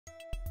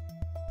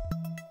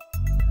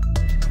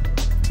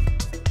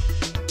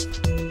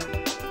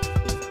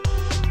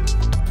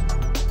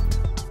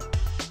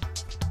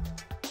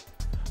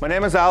My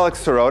name is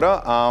Alex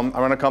Sirota. I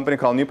run a company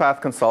called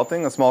NewPath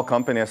Consulting, a small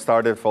company I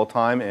started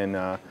full-time in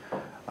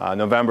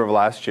November of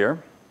last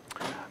year.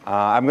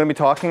 I'm going to be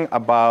talking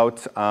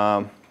about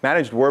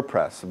Managed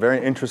WordPress, a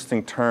very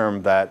interesting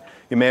term that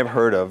you may have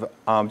heard of.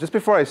 Just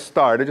before I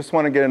start, I just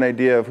want to get an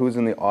idea of who's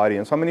in the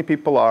audience. How many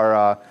people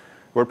are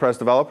WordPress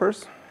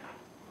developers?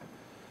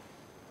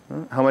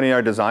 How many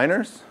are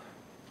designers?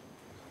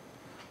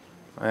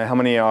 How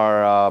many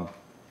are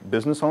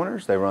business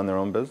owners? They run their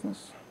own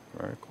business.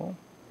 Very cool.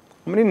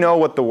 How many know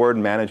what the word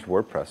Managed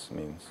WordPress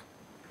means?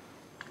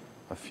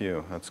 A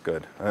few. That's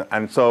good.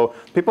 And so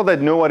people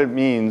that know what it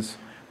means,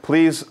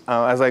 please,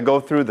 as I go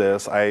through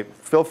this,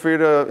 feel free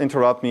to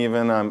interrupt me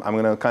even. I'm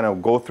going to kind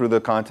of go through the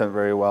content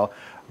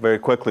very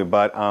quickly.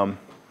 But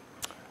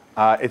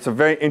it's a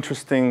very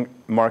interesting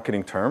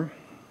marketing term.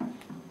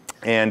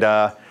 And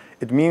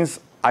it means,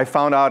 I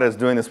found out as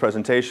doing this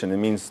presentation, it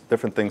means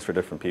different things for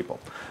different people.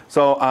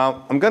 So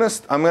I'm going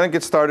to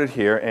get started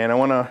here, and I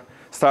want to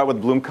start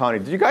with Bloom County.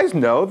 Did you guys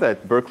know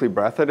that Berkeley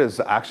Breathitt is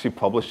actually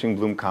publishing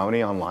Bloom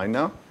County online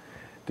now?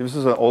 This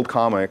is an old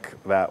comic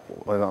that,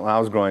 when I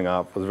was growing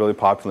up, was really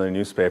popular in the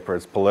newspaper.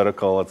 It's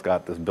political. It's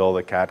got this Bill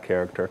the Cat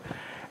character.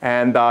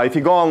 And if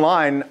you go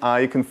online,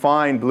 you can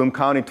find Bloom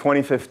County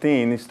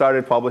 2015. He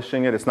started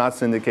publishing it. It's not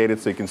syndicated,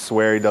 so you can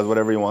swear. He does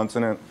whatever he wants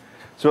in it.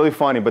 It's really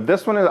funny. But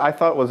this one I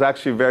thought was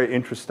actually very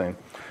interesting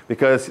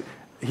because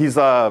he's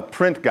a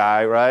print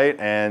guy, right?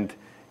 And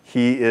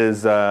he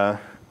is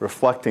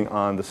reflecting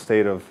on the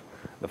state of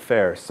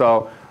affairs.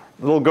 So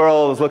the little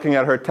girl is looking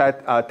at her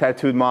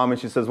tattooed mom, and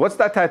she says, "What's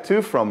that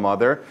tattoo from,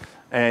 Mother?"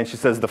 And she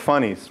says, "The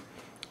funnies."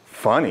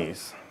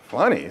 Funnies?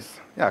 Funnies?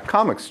 Yeah,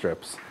 comic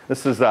strips.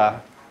 This is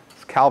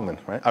Calvin,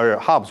 right? Or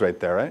Hobbes right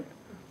there, right?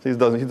 So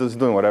he's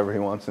doing whatever he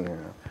wants in here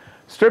now.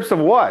 Strips of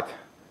what?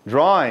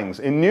 Drawings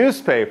in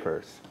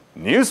newspapers.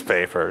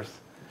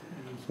 Newspapers?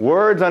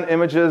 Words on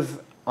images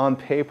on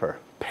paper.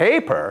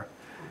 Paper?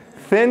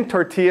 Thin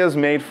tortillas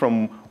made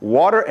from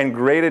water and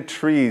grated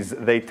trees.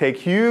 They take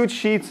huge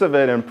sheets of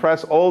it and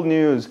press old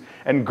news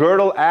and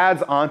girdle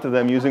ads onto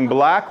them using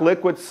black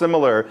liquid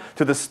similar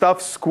to the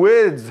stuff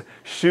squids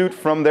shoot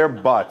from their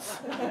butts.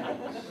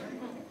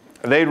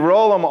 They'd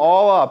roll them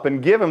all up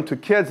and give them to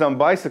kids on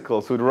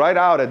bicycles who'd ride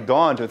out at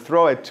dawn to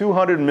throw at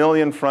 200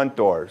 million front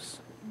doors.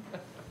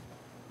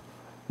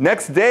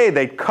 Next day,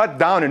 they'd cut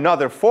down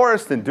another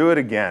forest and do it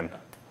again.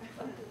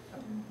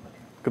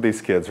 Look at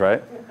these kids,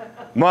 right?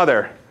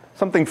 Mother,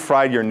 something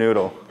fried your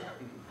noodle.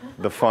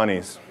 The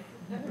funnies.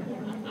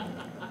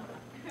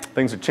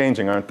 Things are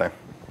changing, aren't they?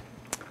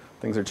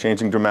 Things are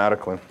changing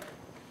dramatically.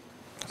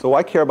 So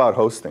why care about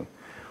hosting?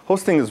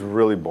 Hosting is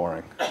really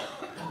boring.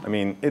 I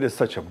mean, it is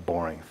such a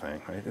boring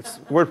thing, right?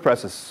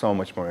 WordPress is so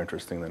much more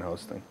interesting than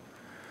hosting.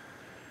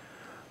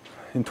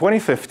 In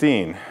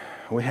 2015,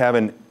 we have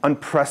an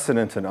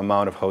unprecedented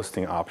amount of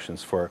hosting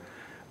options for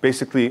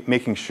basically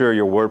making sure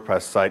your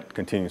WordPress site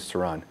continues to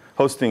run.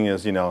 Hosting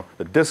is, the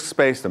disk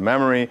space, the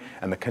memory,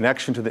 and the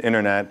connection to the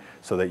internet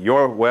so that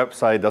your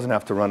website doesn't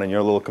have to run on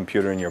your little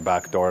computer in your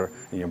back door,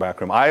 in your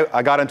back room.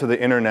 I got into the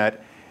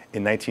internet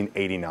in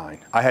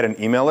 1989. I had an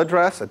email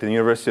address at the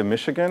University of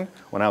Michigan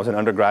when I was an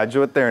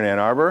undergraduate there in Ann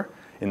Arbor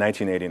in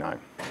 1989.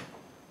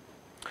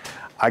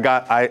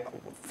 I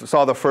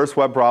saw the first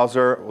web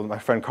browser with my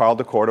friend Carl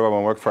DeCordo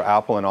when I worked for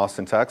Apple in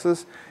Austin,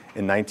 Texas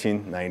in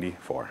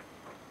 1994.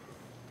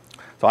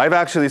 So I've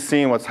actually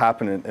seen what's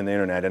happened in the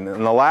internet. And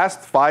in the last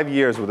 5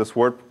 years with this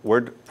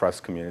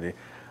WordPress community,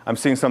 I'm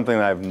seeing something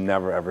that I've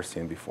never, ever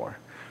seen before,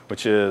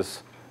 which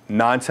is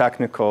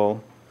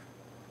non-technical,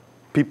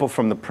 people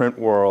from the print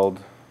world,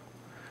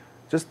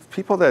 just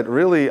people that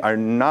really are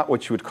not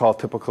what you would call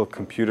typical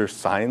computer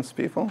science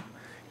people,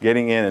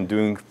 getting in and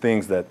doing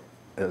things that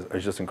are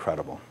just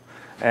incredible.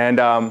 And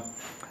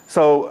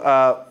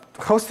so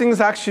hosting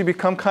has actually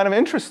become kind of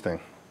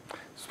interesting,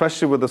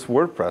 especially with this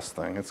WordPress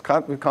thing. It's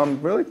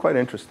become really quite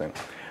interesting.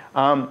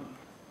 I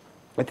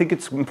think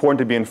it's important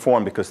to be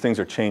informed because things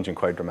are changing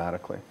quite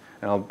dramatically.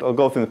 And I'll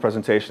go through the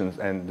presentations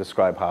and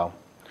describe how.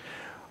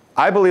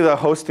 I believe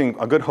that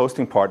a good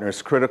hosting partner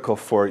is critical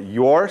for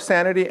your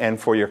sanity and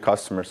for your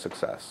customer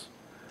success.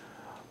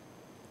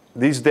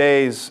 These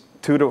days,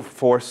 2 to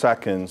 4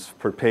 seconds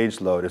per page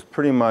load is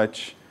pretty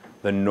much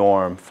the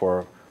norm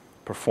for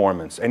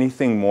performance.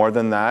 Anything more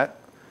than that,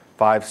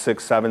 5,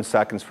 6, 7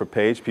 seconds per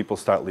page, people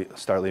start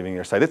leaving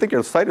your site. They think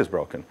your site is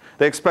broken.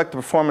 They expect the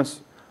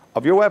performance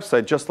of your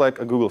website just like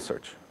a Google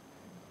search.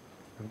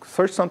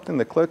 Search something,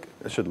 they click,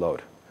 it should load.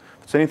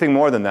 If it's anything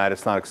more than that,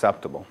 it's not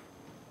acceptable.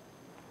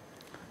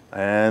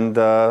 And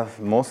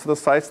most of the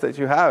sites that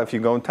you have, if you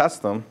go and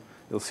test them,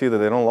 you'll see that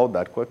they don't load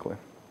that quickly.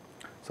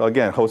 So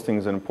again, hosting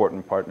is an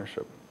important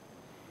partnership.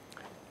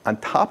 On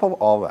top of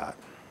all that,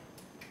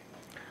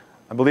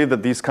 I believe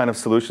that these kind of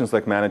solutions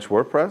like Managed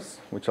WordPress,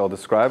 which I'll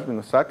describe in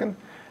a second,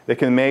 they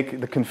can make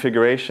the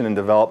configuration and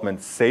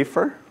development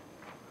safer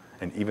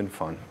and even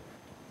fun.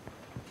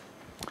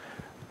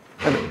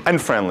 And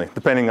friendly,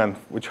 depending on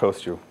which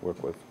host you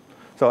work with.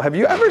 So have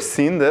you ever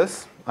seen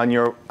this on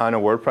a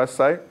WordPress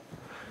site?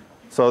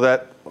 So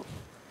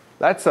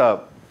that's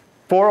a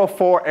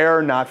 404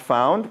 error not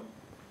found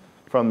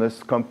from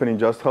this company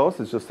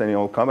JustHost. It's just any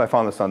old company. I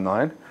found this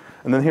online.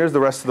 And then here's the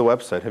rest of the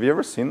website. Have you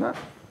ever seen that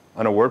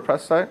on a WordPress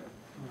site?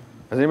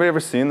 Has anybody ever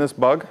seen this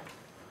bug?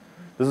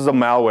 This is a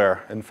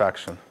malware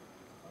infection.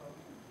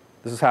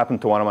 This has happened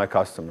to one of my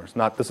customers.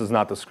 This is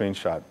not the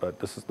screenshot, but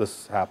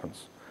this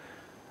happens.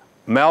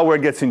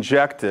 Malware gets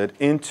injected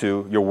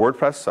into your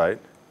WordPress site,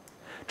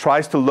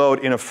 tries to load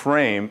in a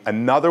frame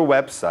another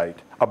website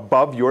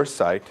above your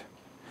site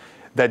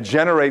that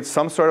generates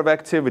some sort of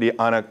activity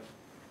on a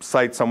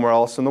site somewhere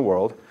else in the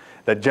world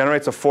that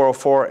generates a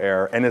 404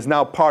 error and is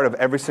now part of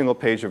every single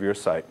page of your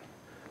site.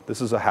 This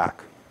is a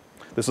hack.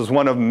 This is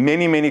one of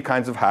many, many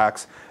kinds of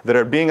hacks that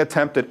are being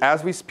attempted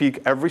as we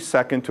speak every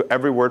second to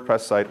every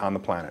WordPress site on the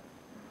planet.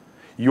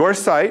 Your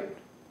site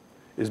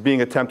is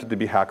being attempted to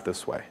be hacked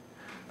this way.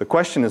 The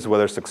question is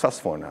whether it's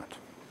successful or not.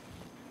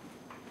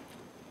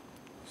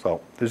 So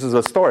this is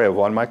a story of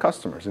one of my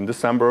customers in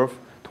December of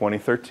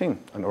 2013,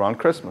 and around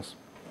Christmas.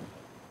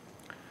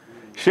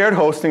 Shared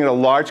hosting at a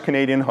large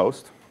Canadian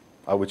host,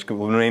 which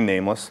will remain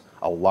nameless,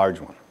 a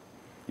large one.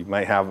 You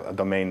might have a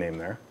domain name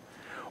there.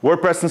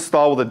 WordPress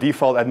installed with a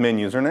default admin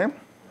username.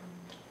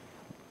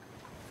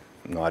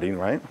 Nodding,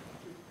 right?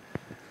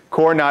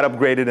 Core not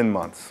upgraded in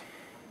months.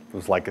 It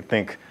was like, I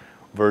think,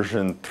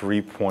 version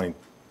 3.6,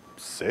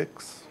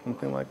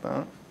 something like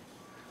that.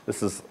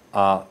 This is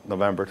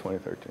November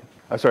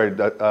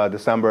 2013.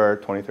 December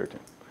 2013.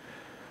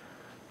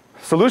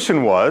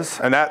 Solution was,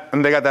 and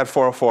they got that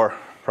 404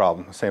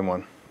 problem, the same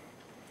one.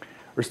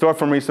 Restore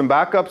from recent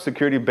backup,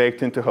 security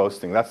baked into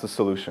hosting. That's the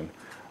solution.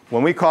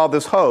 When we called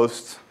this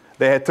host,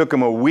 they took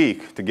them a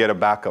week to get a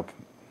backup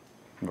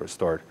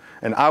restored.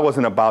 And I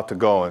wasn't about to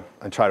go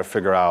and try to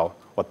figure out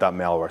what that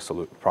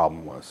malware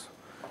problem was.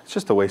 It's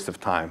just a waste of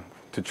time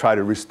to try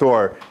to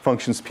restore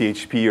functions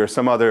PHP or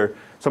some other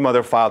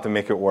file to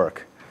make it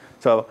work.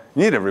 So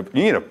you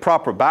need a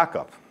proper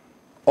backup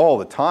all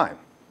the time.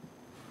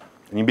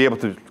 And you'll be able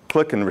to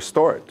click and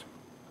restore it.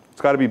 It's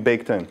got to be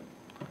baked in.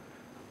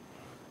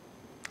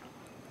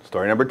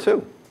 Story number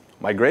 2,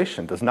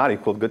 migration does not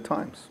equal good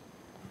times.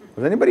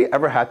 Has anybody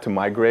ever had to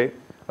migrate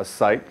a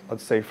site,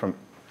 let's say from,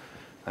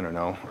 I don't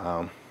know,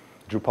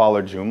 Drupal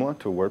or Joomla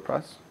to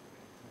WordPress?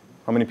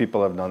 How many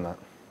people have done that?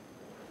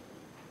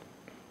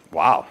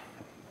 Wow.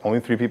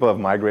 Only 3 people have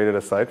migrated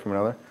a site from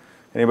another.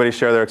 Anybody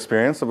share their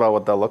experience about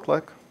what that looked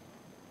like?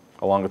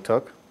 How long it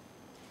took?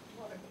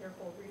 A lot of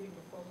careful reading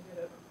before we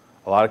did it.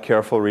 A lot of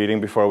careful reading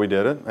before we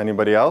did it.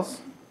 Anybody else?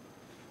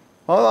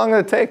 How long did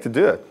it take to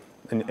do it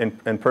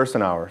in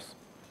person hours?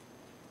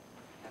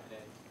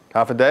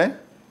 Half a day?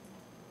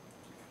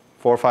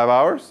 4 or 5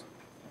 hours?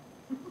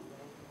 It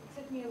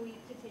took me a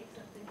week to take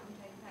something from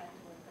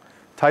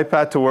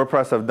TypePad to WordPress.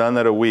 TypePad to WordPress, I've done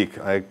that a week.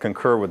 I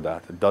concur with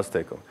that. It does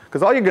take a week.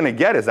 Because all you're going to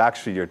get is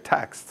actually your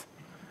text.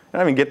 You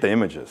don't even get the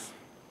images.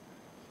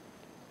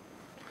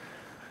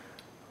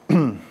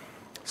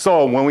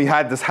 So when we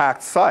had this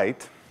hacked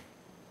site,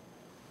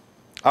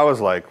 I was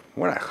like,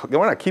 we're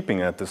not keeping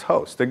it at this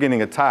host. They're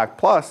getting attacked.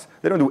 Plus,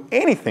 they don't do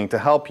anything to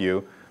help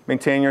you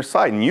maintain your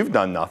site. And you've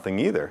done nothing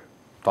either,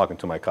 talking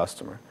to my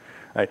customer.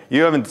 Right?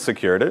 You haven't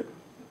secured it.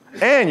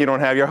 And you don't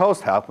have your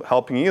host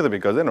helping you either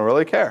because they don't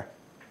really care.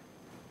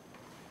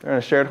 They're in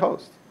a shared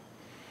host.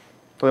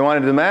 So they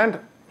want to demand.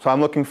 So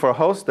I'm looking for a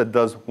host that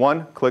does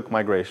one-click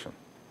migration.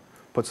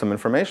 Put some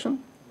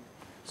information,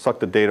 suck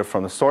the data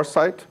from the source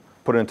site,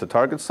 put it into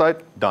target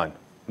site, done.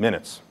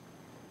 Minutes.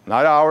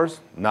 Not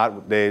hours,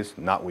 not days,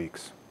 not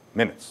weeks.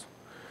 Minutes.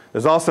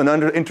 There's also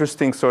another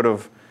interesting sort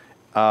of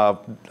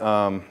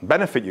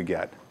benefit you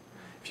get.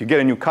 If you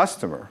get a new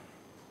customer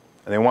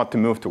and they want to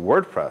move to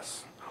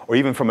WordPress, or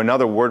even from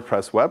another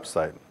WordPress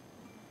website,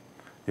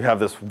 you have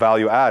this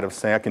value add of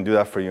saying, I can do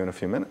that for you in a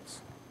few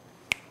minutes.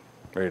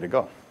 Ready to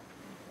go.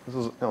 This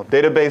is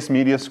database,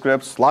 media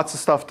scripts, lots of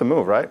stuff to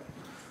move, right?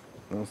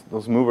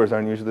 Those movers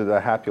aren't usually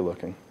that happy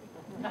looking.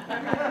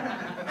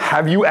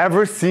 Have you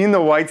ever seen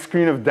the white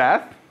screen of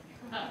death?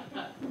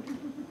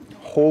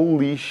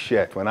 Holy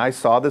shit. When I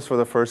saw this for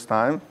the first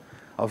time,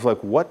 I was like,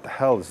 what the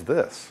hell is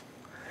this?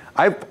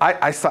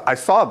 I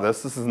saw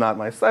this. This is not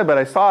my site, but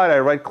I saw it. I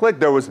right-clicked.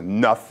 There was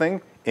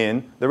nothing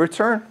in the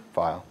return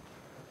file.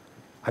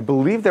 I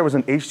believe there was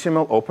an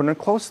HTML open and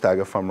close tag,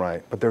 if I'm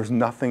right, but there's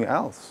nothing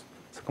else.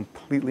 It's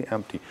completely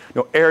empty.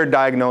 No error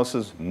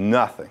diagnosis,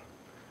 nothing.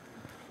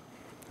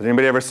 Has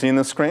anybody ever seen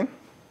this screen?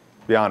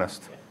 Be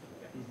honest.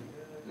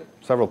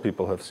 Several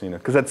people have seen it.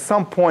 Because at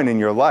some point in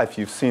your life,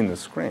 you've seen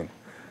this screen.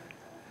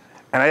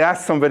 And I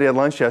asked somebody at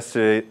lunch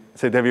yesterday,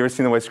 said, have you ever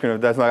seen the white screen of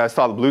death? And I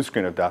saw the blue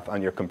screen of death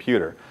on your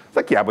computer. It's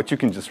like, yeah, but you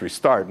can just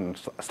restart and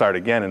start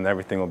again, and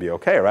everything will be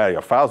OK, right?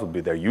 Your files will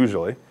be there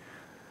usually.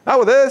 Not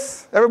with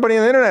this. Everybody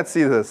on the internet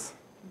sees this.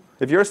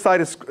 If your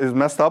site is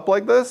messed up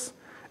like this,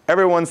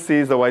 everyone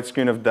sees the white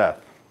screen of death.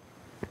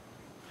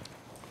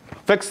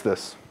 Fix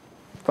this.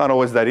 It's not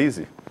always that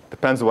easy.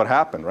 Depends on what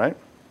happened, right?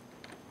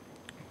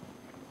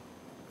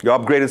 You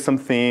upgraded some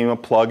theme, a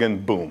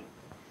plugin, boom.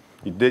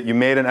 You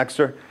made an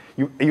extra.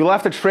 You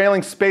left a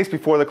trailing space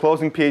before the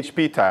closing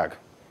PHP tag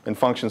in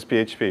functions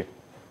PHP.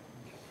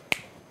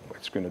 Which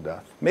get screwed to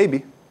death.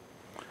 Maybe.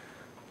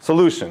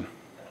 Solution.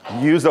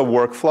 Use a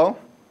workflow,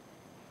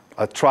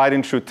 a tried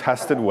and true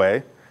tested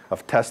way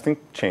of testing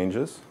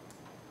changes,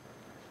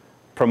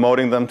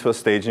 promoting them to a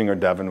staging or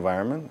dev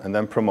environment, and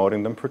then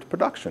promoting them to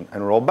production,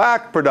 and roll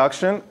back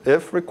production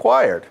if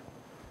required.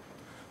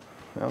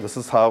 You know, this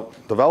is how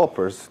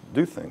developers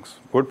do things.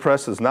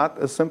 WordPress is not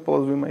as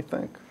simple as we may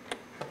think.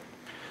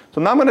 So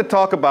now I'm going to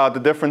talk about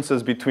the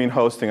differences between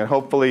hosting, and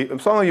hopefully,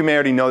 some of you may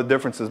already know the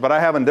differences, but I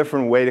have a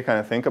different way to kind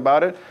of think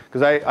about it,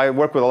 because I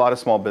work with a lot of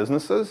small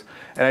businesses,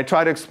 and I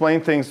try to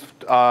explain things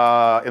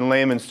in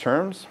layman's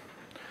terms.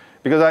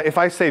 Because if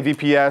I say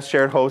VPS,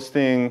 shared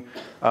hosting,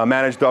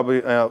 managed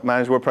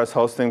WordPress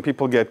hosting,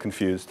 people get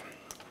confused.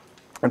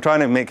 I'm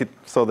trying to make it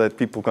so that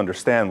people can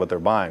understand what they're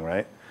buying,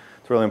 right?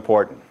 It's really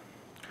important.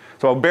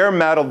 So a bare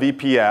metal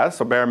VPS,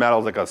 so bare metal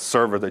is like a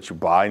server that you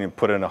buy and you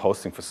put it in a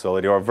hosting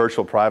facility, or a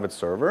virtual private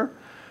server,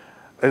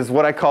 is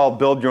what I call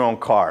build your own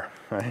car,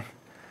 right?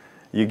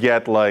 You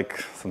get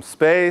like some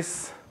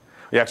space,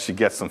 you actually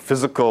get some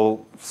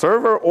physical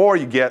server, or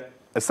you get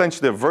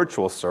essentially a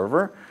virtual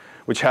server,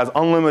 which has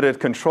unlimited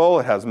control,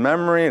 it has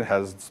memory, it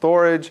has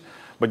storage,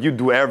 but you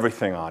do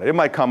everything on it. It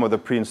might come with a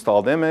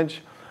pre-installed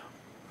image,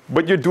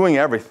 but you're doing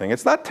everything.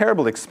 It's not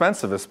terribly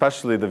expensive,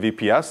 especially the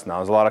VPS now.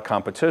 There's a lot of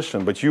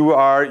competition, but you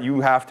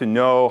have to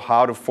know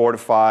how to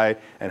fortify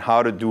and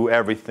how to do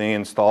everything,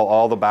 install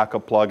all the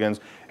backup plugins,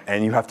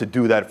 and you have to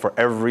do that for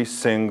every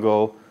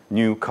single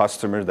new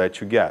customer that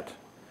you get.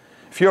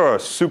 If you're a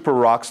super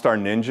rock star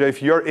ninja,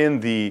 if you're in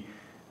the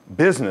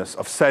business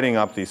of setting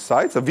up these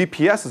sites, a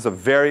VPS is a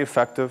very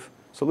effective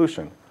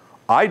solution.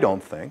 I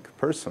don't think,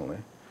 personally,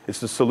 it's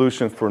the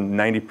solution for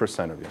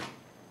 90% of you.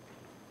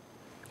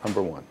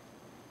 Number one.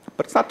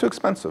 But it's not too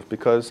expensive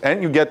because,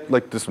 and you get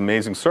like this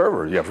amazing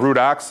server. You have root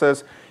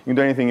access. You can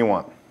do anything you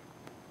want.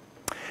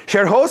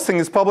 Shared hosting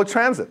is public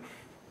transit,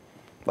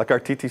 like our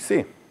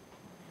TTC.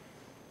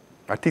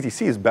 Our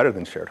TTC is better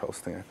than shared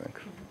hosting, I think.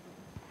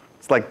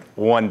 It's like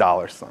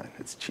 $1 sign.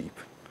 It's cheap,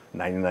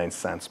 99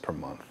 cents per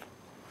month.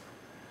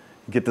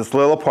 You get this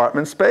little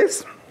apartment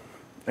space,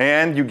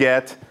 and you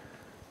get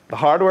the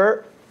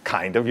hardware,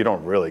 kind of. You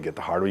don't really get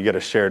the hardware. You get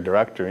a shared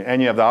directory.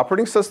 And you have the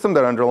operating system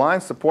that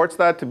underlines, supports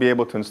that to be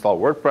able to install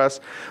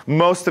WordPress.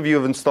 Most of you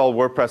have installed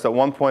WordPress at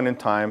one point in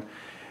time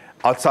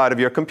outside of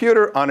your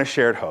computer on a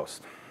shared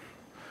host.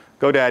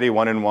 GoDaddy,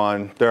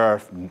 1-in-1. There are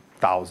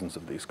thousands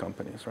of these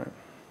companies, right?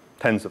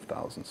 Tens of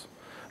thousands.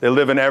 They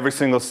live in every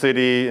single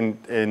city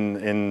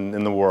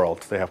in the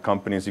world. They have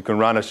companies. You can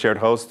run a shared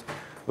host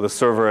with a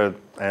server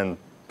and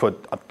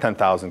put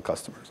 10,000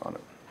 customers on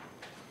it.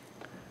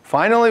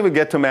 Finally, we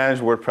get to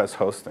Managed WordPress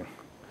hosting.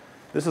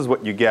 This is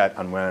what you get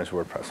on Managed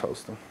WordPress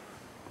hosting.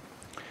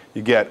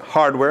 You get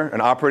hardware,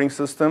 an operating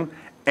system,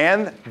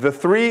 and the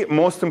three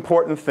most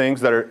important things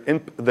that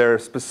are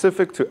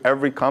specific to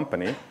every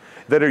company,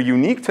 that are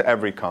unique to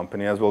every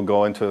company, as we'll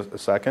go into a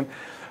second,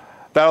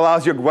 that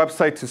allows your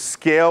website to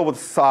scale with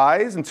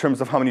size in terms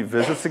of how many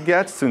visits it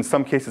gets, so in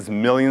some cases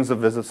millions of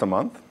visits a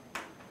month,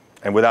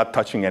 and without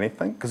touching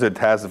anything, because it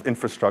has the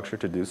infrastructure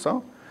to do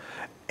so.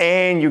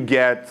 And you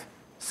get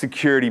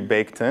security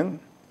baked in.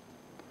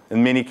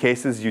 In many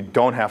cases, you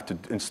don't have to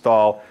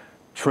install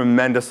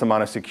tremendous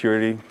amount of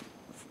security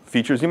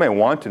features. You may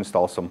want to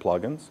install some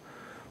plugins,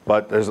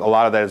 but there's a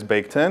lot of that is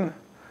baked in.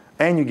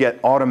 And you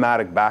get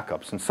automatic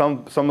backups. And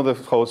some of the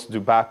hosts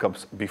do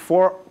backups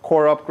before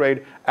core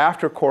upgrade,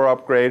 after core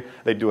upgrade.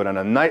 They do it on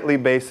a nightly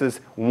basis.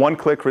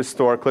 One-click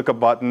restore, click a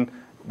button.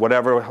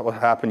 Whatever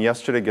happened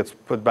yesterday gets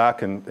put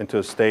back into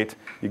a state.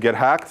 You get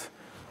hacked,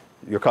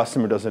 your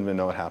customer doesn't even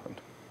know what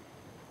happened.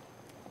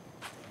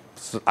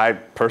 So I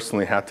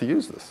personally had to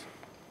use this.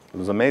 It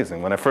was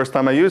amazing. When the first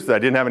time I used it, I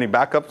didn't have any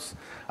backups.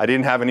 I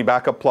didn't have any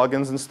backup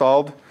plugins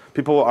installed.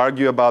 People will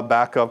argue about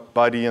Backup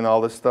Buddy and all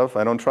this stuff.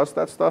 I don't trust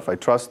that stuff. I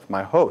trust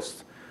my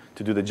host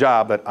to do the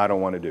job that I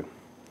don't want to do.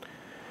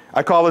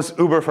 I call this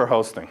Uber for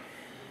hosting.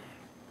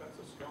 That's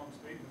a strong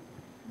statement.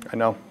 I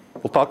know.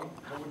 We'll talk.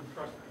 I wouldn't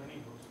trust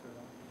any host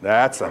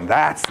for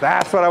that.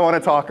 That's what I want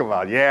to talk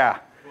about. Yeah,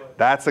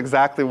 that's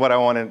exactly what I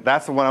want to.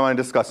 That's what I want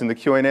to discuss in the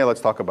Q&A.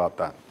 Let's talk about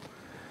that.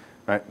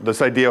 Right?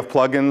 This idea of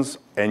plugins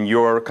and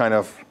your kind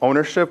of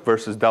ownership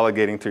versus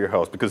delegating to your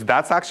host, because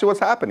that's actually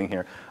what's happening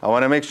here. I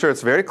want to make sure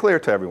it's very clear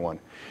to everyone.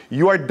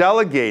 You are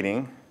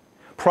delegating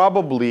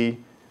probably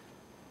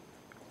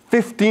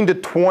 15 to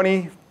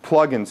 20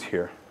 plugins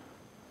here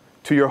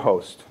to your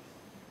host.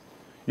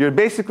 You're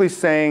basically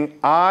saying,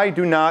 I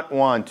do not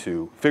want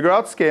to figure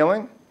out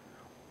scaling,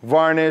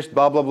 varnished,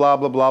 blah, blah, blah,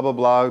 blah, blah, blah,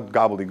 blah,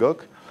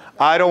 gobbledygook.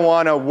 I don't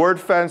want a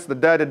word fence, the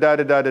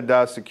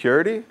da-da-da-da-da-da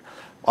security,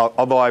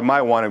 although I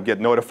might want to get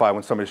notified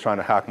when somebody's trying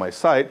to hack my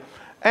site.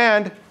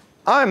 And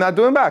I'm not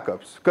doing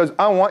backups, because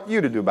I want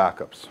you to do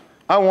backups.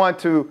 I want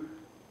to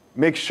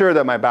make sure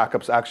that my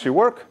backups actually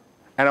work,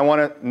 and I want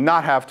to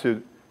not have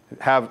to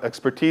have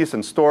expertise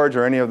in storage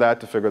or any of that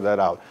to figure that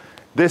out.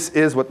 This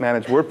is what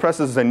Managed WordPress is.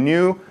 This is a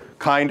new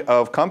kind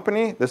of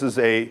company. This is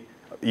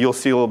you'll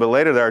see a little bit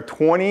later, there are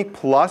 20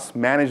 plus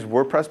Managed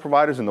WordPress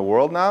providers in the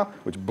world now,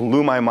 which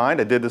blew my mind.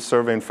 I did this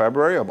survey in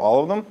February of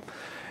all of them.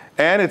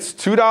 And it's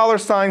 $2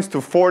 signs to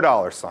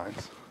 $4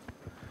 signs.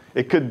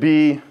 It could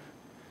be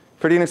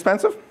pretty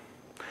inexpensive.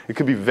 It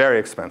could be very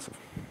expensive.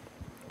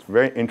 It's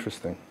very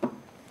interesting.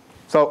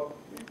 So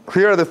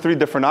here are the 3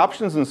 different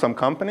options in some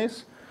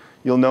companies.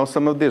 You'll know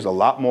some of these. There's a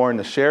lot more in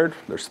the shared.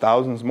 There's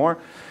thousands more.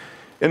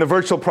 In the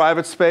virtual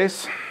private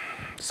space,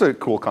 it's a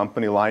cool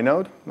company,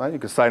 Linode. Right? You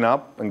can sign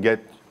up and get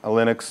a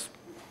Linux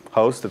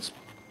host. It's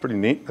pretty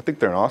neat. I think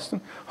they're in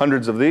Austin.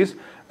 Hundreds of these.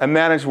 And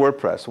Managed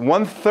WordPress.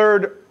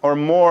 1/3 or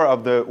more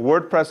of the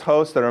WordPress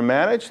hosts that are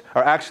managed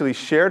are actually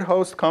shared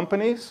host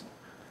companies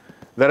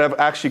that have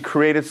actually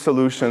created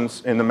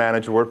solutions in the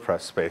Managed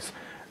WordPress space.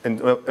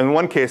 And in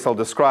one case I'll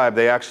describe,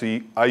 they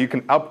actually, you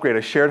can upgrade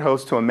a shared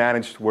host to a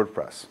Managed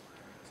WordPress.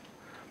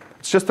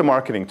 It's just a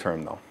marketing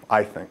term, though,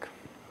 I think.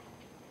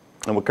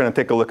 And we're going to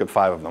take a look at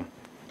 5 of them.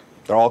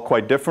 They're all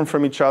quite different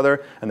from each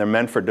other, and they're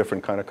meant for a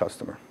different kind of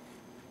customer.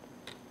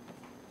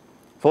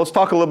 So let's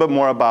talk a little bit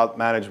more about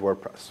Managed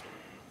WordPress.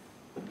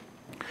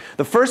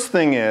 The first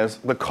thing is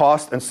the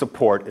cost and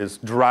support is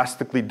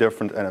drastically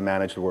different in a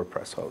Managed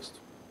WordPress host.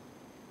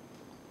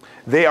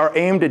 They are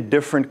aimed at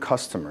different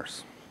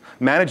customers.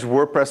 Managed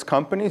WordPress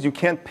companies, you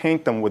can't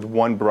paint them with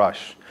one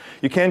brush.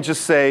 You can't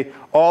just say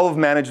all of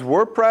Managed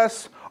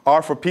WordPress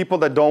are for people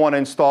that don't want to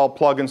install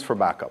plugins for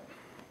backup.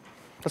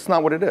 That's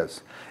not what it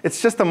is.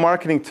 It's just a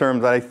marketing term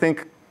that I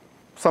think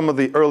some of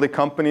the early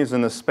companies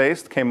in this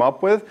space came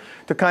up with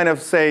to kind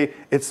of say,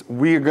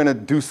 we're going to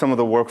do some of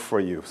the work for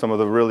you, some of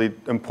the really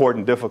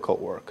important, difficult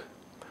work.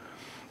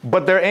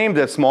 But they're aimed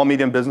at small,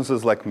 medium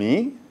businesses like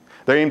me.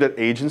 They're aimed at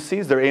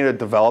agencies. They're aimed at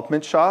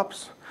development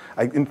shops.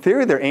 In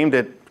theory, they're aimed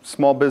at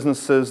small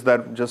businesses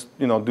that just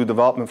do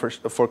development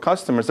for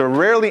customers. They're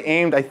rarely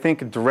aimed, I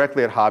think,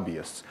 directly at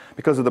hobbyists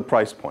because of the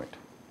price point.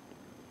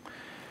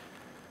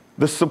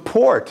 The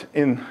support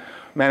in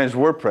Managed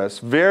WordPress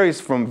varies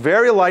from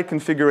very light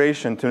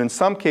configuration to, in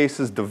some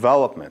cases,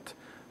 development.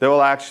 They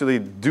will actually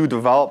do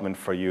development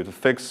for you to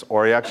fix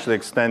or actually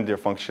extend your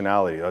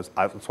functionality.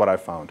 That's what I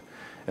found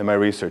in my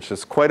research.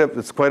 It's quite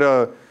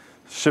a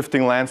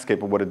shifting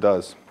landscape of what it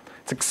does.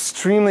 It's an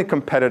extremely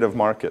competitive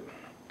market,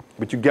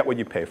 but you get what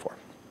you pay for.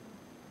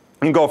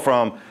 You can go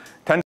from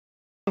 $10 per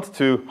month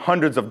to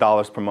hundreds of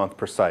dollars per month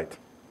per site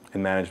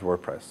in Managed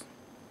WordPress.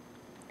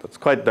 So it's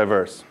quite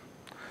diverse.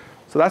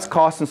 So that's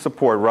cost and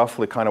support,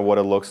 roughly kind of what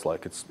it looks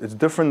like. It's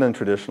different than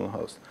traditional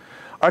hosts.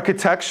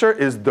 Architecture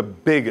is the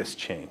biggest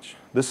change.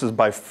 This is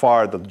by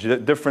far the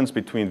difference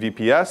between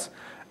VPS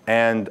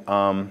and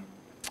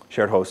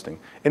shared hosting.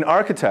 In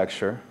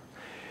architecture,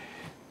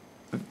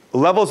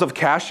 levels of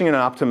caching and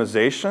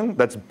optimization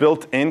that's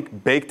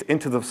baked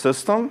into the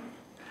system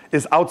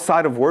is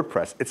outside of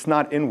WordPress. It's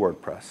not in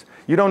WordPress.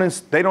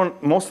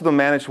 Most of the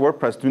Managed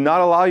WordPress do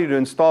not allow you to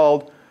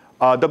install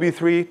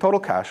W3 Total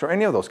Cache or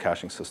any of those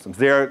caching systems.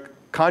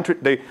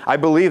 I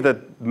believe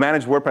that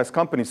Managed WordPress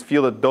companies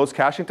feel that those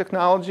caching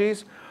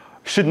technologies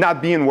should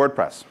not be in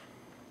WordPress.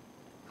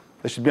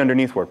 They should be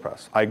underneath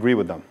WordPress. I agree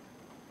with them.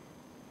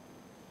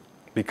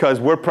 Because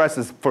WordPress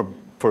is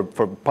for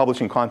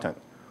publishing content.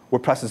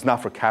 WordPress is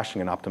not for caching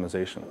and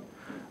optimization.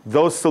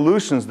 Those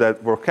solutions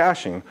that were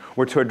caching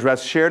were to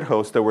address shared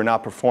hosts that were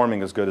not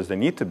performing as good as they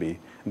need to be.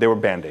 They were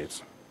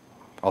Band-Aids.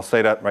 I'll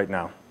say that right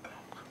now.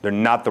 They're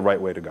not the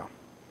right way to go.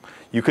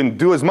 You can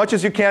do as much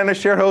as you can in a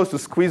shared host to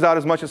squeeze out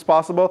as much as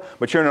possible,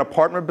 but you're in an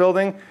apartment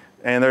building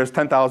and there's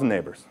 10,000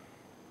 neighbors.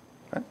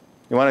 Okay?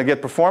 You want to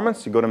get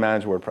performance? You go to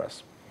Managed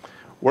WordPress.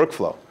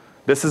 Workflow.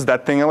 This is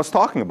that thing I was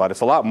talking about.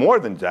 It's a lot more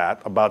than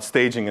that about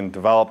staging and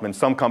development.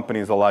 Some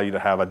companies allow you to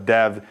have a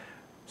dev,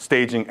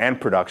 staging, and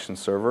production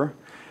server.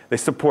 They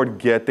support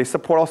Git. They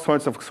support all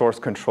sorts of source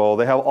control.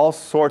 They have all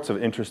sorts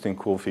of interesting,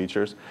 cool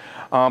features.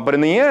 But in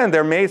the end,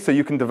 they're made so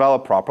you can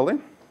develop properly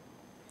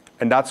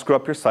and not screw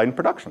up your site in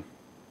production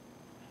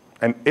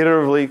and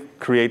iteratively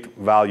create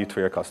value to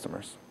your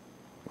customers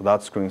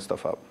without screwing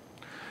stuff up.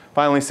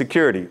 Finally,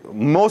 security.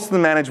 Most of the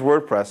Managed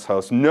WordPress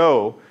hosts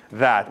know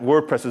that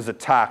WordPress is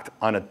attacked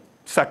on a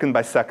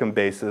second-by-second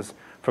basis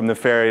from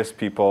nefarious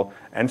people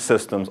and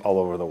systems all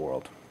over the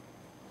world.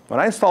 When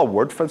I installed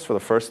WordPress for the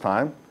first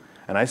time,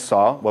 and I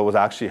saw what was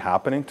actually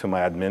happening to my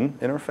admin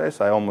interface,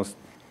 I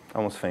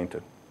almost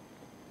fainted.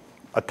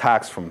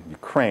 Attacks from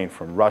Ukraine,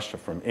 from Russia,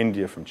 from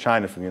India, from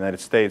China, from the United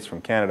States,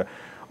 from Canada,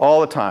 all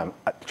the time,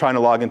 trying to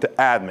log into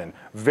admin,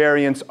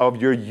 variants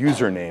of your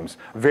usernames,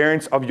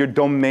 variants of your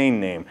domain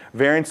name,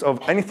 variants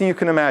of anything you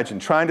can imagine,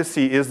 trying to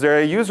see is there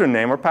a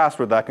username or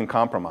password that I can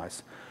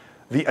compromise.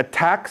 The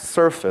attack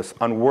surface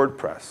on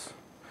WordPress,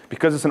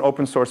 because it's an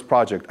open source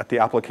project at the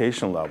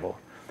application level,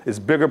 is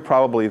bigger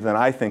probably than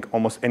I think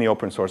almost any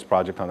open source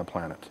project on the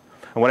planet.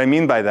 And what I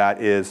mean by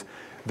that is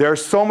there are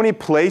so many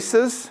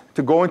places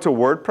to go into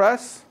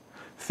WordPress,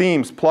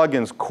 themes,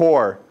 plugins,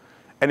 core,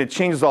 and it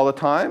changes all the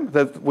time,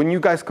 that when you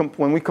guys,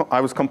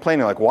 I was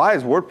complaining, like, why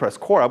is WordPress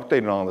core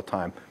updating all the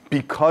time?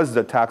 Because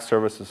the attack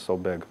surface is so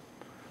big.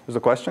 There's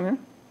a question here?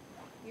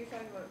 You're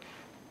talking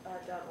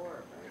about .org,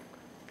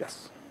 right?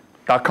 Yes.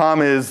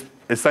 .com is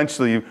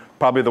essentially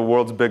probably the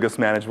world's biggest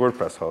Managed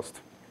WordPress host.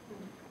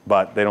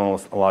 but they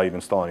don't allow you to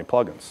install any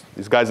plugins.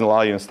 These guys don't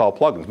allow you to install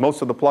plugins.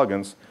 Most of the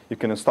plugins you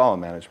can install in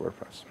Managed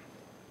WordPress.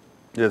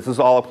 This is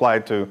all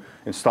applied to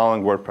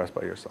installing WordPress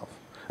by yourself.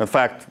 In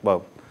fact,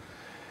 well,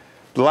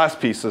 the last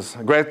piece is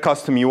a great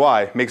custom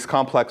UI makes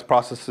complex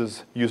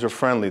processes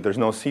user-friendly. There's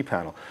no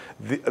cPanel.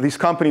 These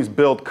companies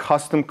build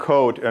custom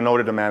code in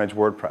order to manage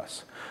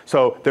WordPress.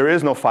 So there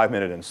is no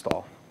 5-minute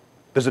install.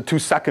 There's a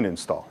 2-second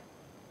install.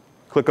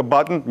 Click a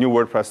button, new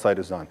WordPress site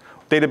is done.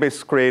 Database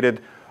is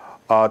created.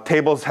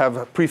 Tables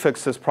have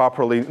prefixes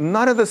properly.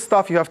 None of the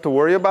stuff you have to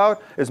worry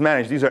about is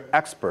managed. These are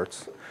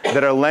experts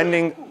that are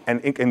lending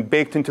and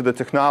baked into the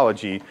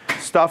technology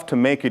stuff to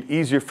make it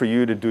easier for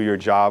you to do your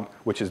job,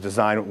 which is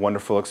design a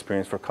wonderful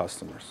experience for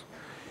customers.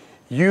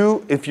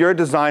 You, if you're a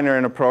designer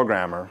and a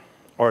programmer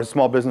or a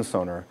small business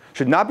owner,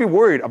 should not be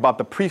worried about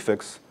the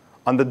prefix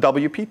on the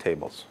WP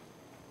tables.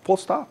 Full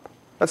stop.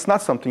 That's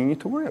not something you need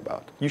to worry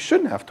about. You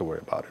shouldn't have to worry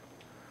about it.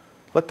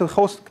 Let the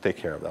host take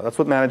care of that. That's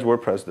what Managed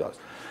WordPress does.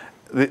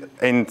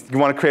 And you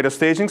want to create a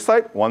staging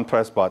site? One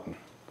press button.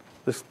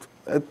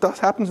 It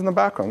happens in the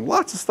background.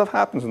 Lots of stuff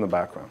happens in the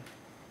background.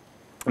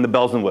 And the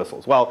bells and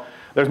whistles. Well,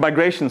 there's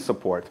migration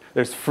support.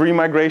 There's free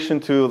migration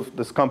to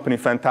this company,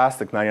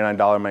 fantastic,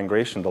 $99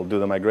 migration. They'll do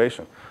the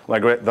migration.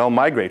 They'll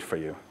migrate for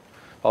you.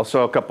 I'll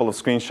show a couple of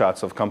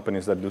screenshots of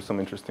companies that do some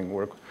interesting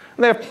work.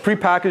 And they have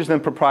prepackaged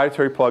and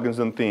proprietary plugins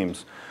and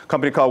themes. A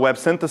company called Web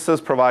Synthesis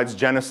provides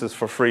Genesis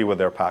for free with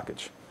their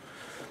package.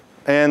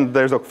 And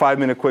there's a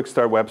 5-minute quick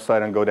start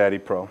website on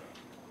GoDaddy Pro,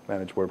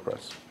 Managed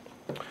WordPress.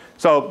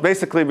 So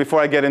basically,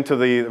 before I get into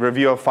the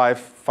review of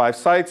five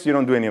sites, you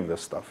don't do any of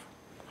this stuff.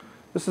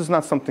 This is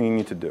not something you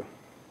need to do.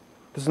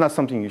 This is not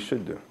something you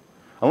should do.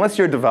 Unless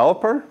you're a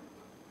developer,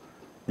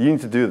 you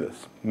need to do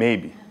this,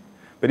 maybe.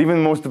 But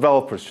even most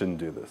developers shouldn't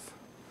do this.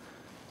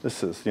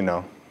 This is,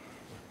 the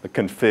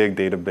config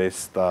database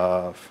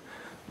stuff,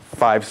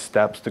 5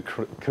 steps to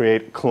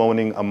create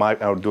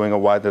cloning or doing a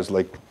wide. There's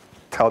like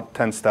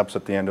 10 steps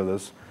at the end of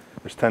this.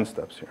 There's 10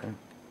 steps here.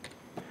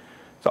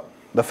 So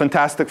the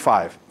Fantastic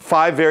 5.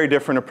 5 very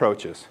different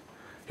approaches.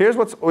 Here's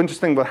what's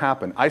interesting what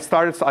happened. I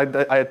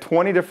had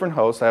 20 different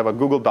hosts. I have a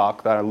Google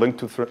Doc that I linked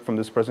to from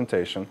this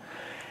presentation.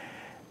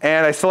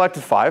 And I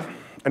selected 5.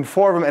 And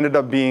 4 of them ended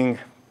up being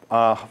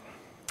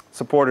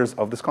supporters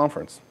of this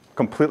conference,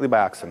 completely by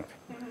accident.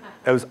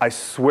 I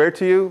swear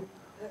to you,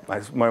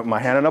 my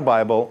hand on a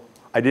Bible,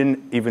 I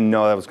didn't even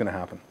know that was going to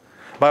happen.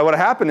 But what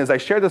happened is I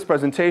shared this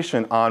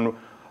presentation on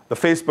the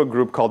Facebook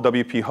group called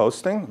WP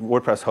Hosting,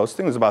 WordPress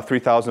Hosting. There's about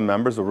 3,000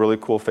 members, a really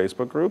cool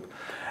Facebook group.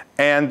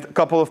 And a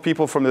couple of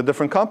people from the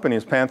different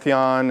companies,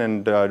 Pantheon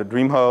and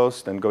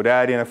DreamHost and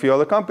GoDaddy and a few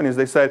other companies,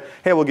 they said,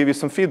 hey, we'll give you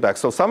some feedback.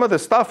 So some of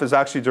this stuff is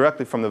actually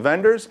directly from the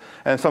vendors,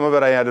 and some of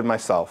it I added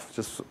myself,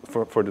 just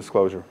for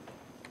disclosure.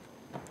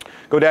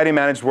 GoDaddy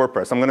Managed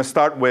WordPress. I'm going to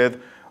start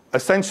with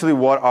essentially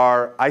what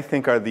I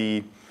think are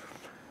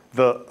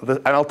and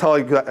I'll tell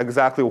you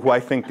exactly who I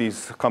think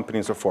these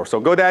companies are for.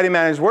 So GoDaddy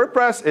Managed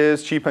WordPress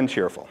is cheap and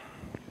cheerful.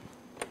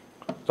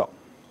 So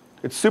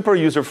it's super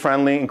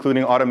user-friendly,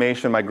 including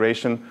automation,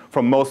 migration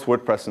from most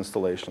WordPress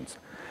installations,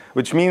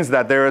 which means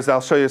that I'll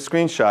show you a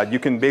screenshot. You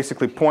can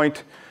basically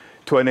point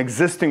to an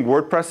existing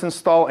WordPress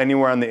install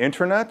anywhere on the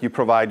internet. You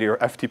provide your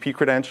FTP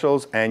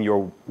credentials and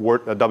your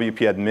WP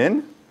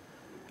admin,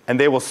 and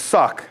they will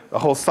suck the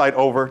whole site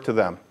over to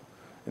them.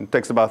 It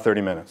takes about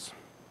 30 minutes.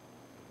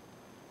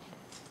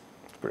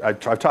 I've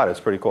taught it. It's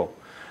pretty cool.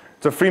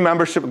 It's a free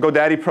membership.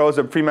 GoDaddy Pro is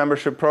a free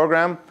membership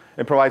program.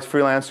 It provides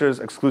freelancers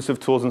exclusive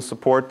tools and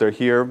support. They're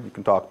here. You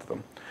can talk to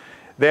them.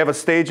 They have a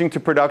staging to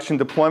production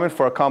deployment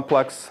for a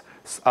complex,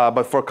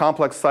 but for a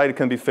complex site, it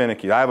can be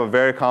finicky. I have a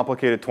very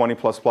complicated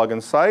 20-plus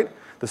plugin site.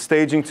 The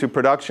staging to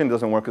production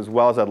doesn't work as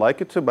well as I'd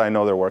like it to, but I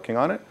know they're working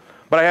on it.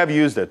 But I have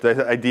used it.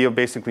 The idea of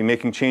basically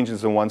making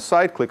changes in one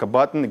site, click a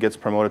button, it gets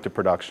promoted to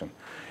production.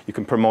 You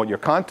can promote your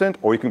content,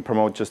 or you can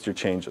promote just your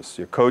changes,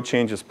 your code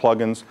changes,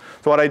 plugins.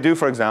 So what I do,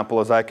 for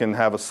example, is I can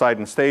have a site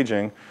in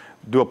staging,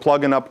 do a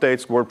plugin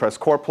updates, WordPress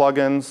core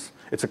plugins.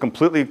 It's a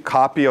completely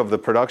copy of the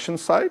production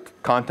site,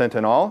 content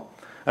and all.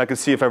 And I can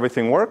see if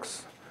everything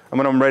works. And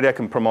when I'm ready, I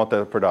can promote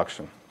the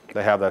production.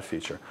 They have that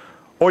feature.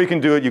 Or you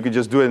can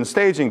just do it in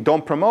staging,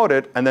 don't promote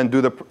it, and then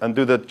do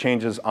the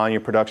changes on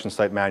your production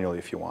site manually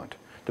if you want.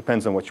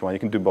 Depends on what you want. You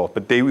can do both.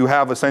 But you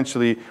have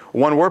essentially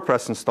one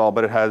WordPress install,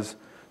 but it has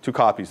 2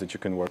 copies that you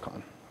can work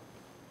on.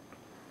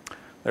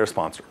 They're a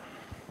sponsor.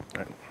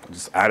 Right. I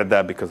just added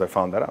that because I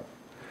found that out.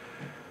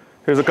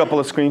 Here's a couple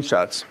of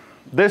screenshots.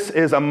 This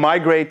is the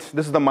migrate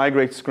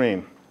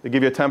screen. They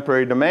give you a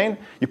temporary domain.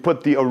 You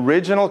put the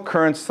original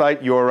current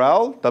site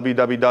URL,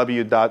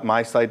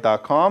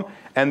 www.mysite.com,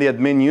 and the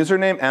admin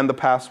username and the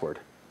password.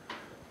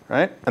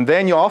 Right? And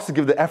then you also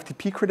give the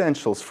FTP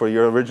credentials for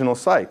your original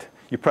site.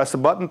 You press a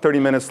button, 30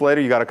 minutes later,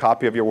 you got a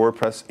copy of your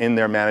WordPress in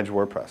their Managed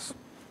WordPress.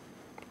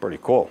 Pretty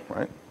cool,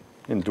 right?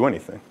 Didn't do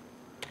anything.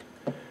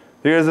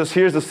 Here's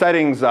the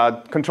settings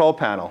control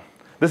panel.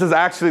 This is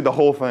actually the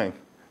whole thing.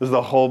 This is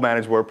the whole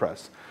Managed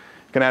WordPress.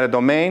 You can add a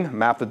domain,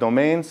 map the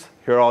domains.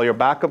 Here are all your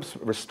backups,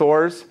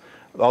 restores,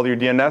 all your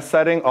DNS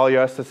settings, all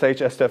your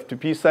SSH,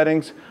 SFTP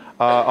settings.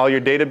 all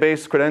your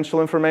database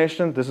credential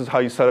information. This is how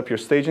you set up your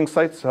staging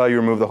sites. This is how you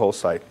remove the whole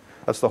site.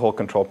 That's the whole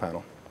control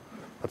panel.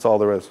 That's all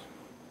there is.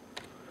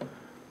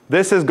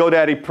 This is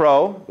GoDaddy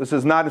Pro. This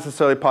is not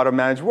necessarily part of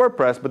Managed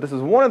WordPress, but this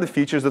is one of the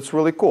features that's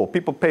really cool.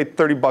 People pay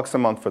 $30 a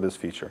month for this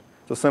feature.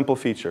 It's a simple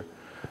feature.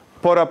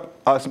 Put up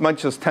as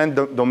much as 10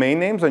 domain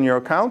names on your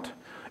account.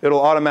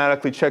 It'll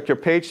automatically check your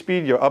page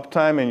speed, your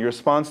uptime, and your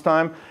response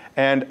time,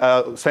 and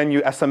send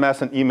you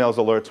SMS and emails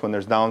alerts when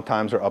there's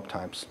downtimes or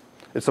uptimes.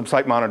 It's a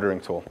site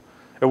monitoring tool.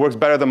 It works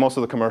better than most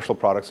of the commercial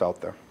products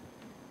out there.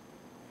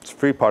 It's a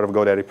free part of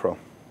GoDaddy Pro.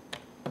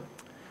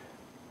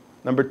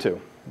 Number 2,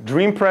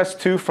 DreamPress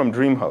 2 from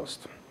DreamHost.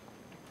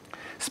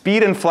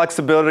 Speed and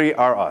flexibility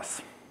are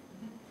us.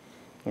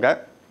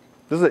 Okay?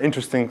 This is an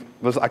interesting,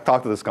 I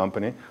talked to this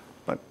company.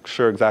 Not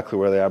sure exactly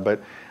where they are,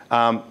 but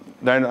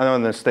they're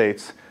in the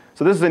States.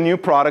 So this is a new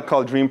product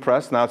called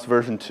DreamPress. Now it's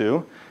version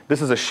 2.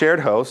 This is a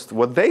shared host.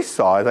 What they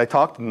saw is I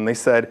talked to them. They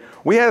said,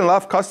 we had a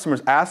lot of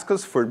customers ask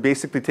us for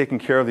basically taking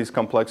care of these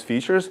complex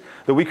features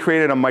that we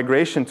created a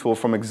migration tool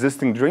from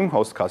existing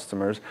DreamHost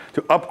customers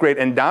to upgrade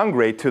and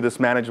downgrade to this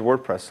Managed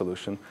WordPress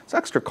solution. It's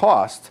extra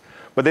cost,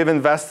 but they've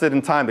invested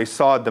in time. They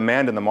saw a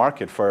demand in the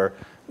market for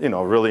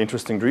a really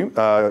interesting a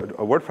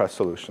WordPress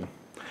solution.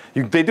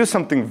 They do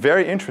something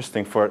very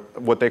interesting for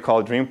what they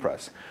call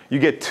DreamPress. You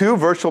get 2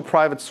 virtual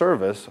private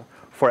servers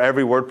for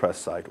every WordPress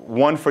site.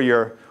 One for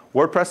your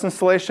WordPress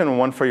installation and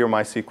one for your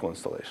MySQL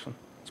installation.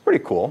 It's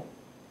pretty cool.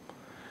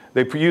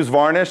 They use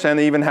Varnish and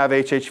they even have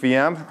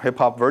HHVM, Hip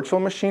Hop Virtual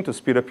Machine, to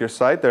speed up your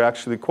site. They're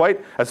actually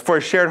as for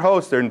a shared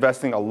host, they're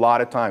investing a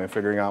lot of time in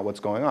figuring out what's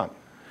going on.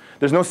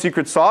 There's no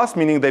secret sauce,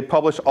 meaning they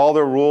publish all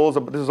their rules.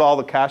 This is all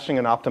the caching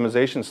and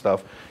optimization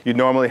stuff you'd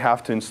normally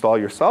have to install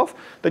yourself.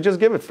 They just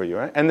give it for you,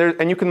 right?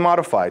 And you can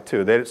modify it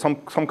too. Some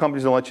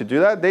companies don't let you do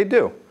that. They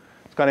do.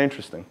 It's kind of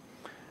interesting.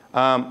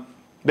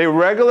 They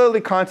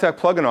regularly contact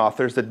plugin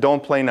authors that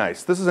don't play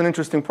nice. This is an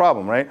interesting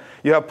problem, right?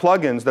 You have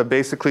plugins that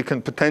basically can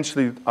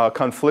potentially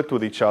conflict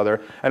with each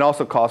other and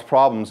also cause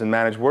problems in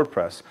Managed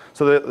WordPress.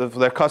 So that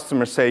their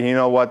customers say, you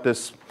know what,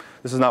 this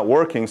is not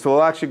working. So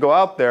they'll actually go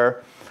out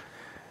there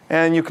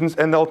and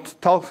they'll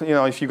tell,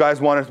 if you guys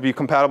want it to be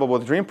compatible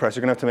with DreamPress,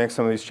 you're going to have to make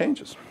some of these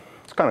changes.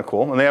 It's kind of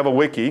cool. And they have a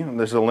wiki.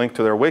 There's a link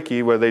to their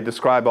wiki where they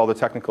describe all the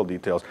technical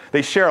details.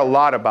 They share a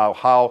lot about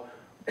how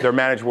their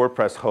Managed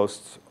WordPress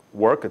hosts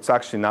work. It's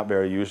actually not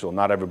very usual.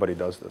 Not everybody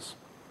does this.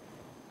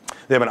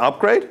 They have an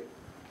upgrade,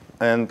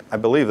 and I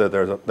believe that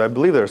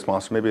they're a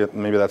sponsor.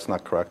 Maybe that's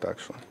not correct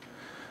actually.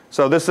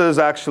 So this is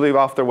actually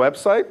off their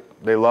website.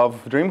 They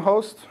love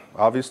DreamHost.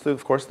 Obviously,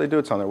 of course they do.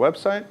 It's on their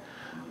website.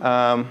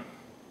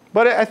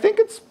 But I think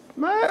it's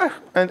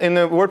in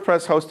the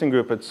WordPress hosting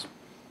group. It's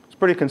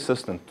pretty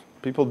consistent.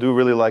 People do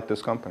really like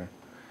this company.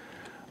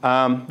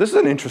 This is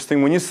an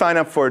interesting. When you sign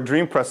up for a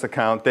DreamPress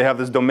account, they have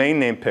this domain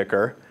name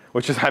picker,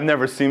 which I've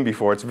never seen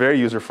before. It's very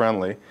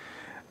user-friendly.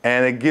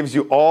 And it gives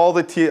you all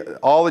the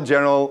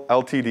general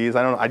LTDs.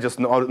 I just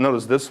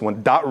noticed this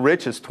one.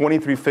 .rich is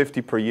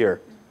 $23.50 per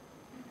year.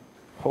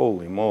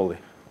 Holy moly.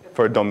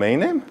 For a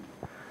domain name?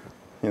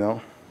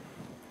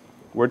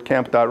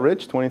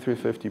 WordCamp.rich,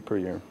 $23.50 per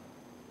year.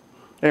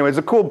 Anyway, it's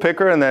a cool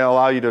picker, and they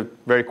allow you to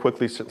very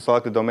quickly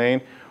select a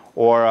domain.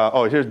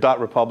 Or, here's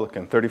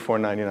 .republican,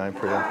 $34.99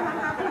 per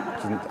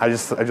year. I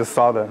just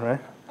saw that,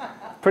 right?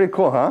 Pretty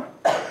cool, huh?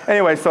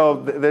 Anyway,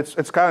 so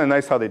it's kind of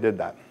nice how they did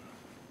that.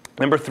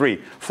 Number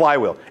 3,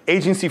 FlyWheel,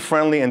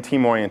 agency-friendly and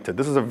team-oriented.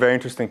 This is a very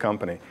interesting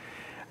company.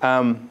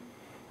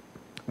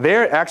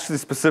 They're actually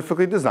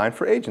specifically designed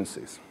for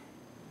agencies,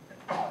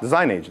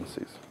 design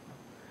agencies.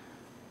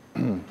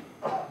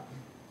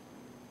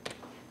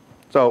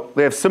 So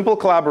they have simple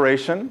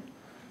collaboration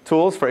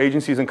tools for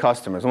agencies and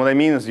customers. And what I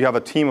mean is you have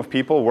a team of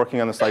people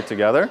working on the site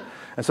together,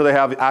 and so they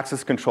have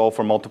access control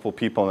for multiple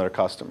people and their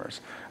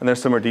customers. And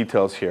there's some more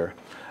details here.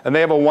 And they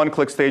have a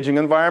one-click staging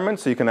environment,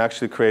 so you can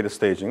actually create a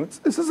staging.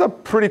 This is a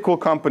pretty cool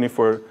company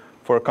for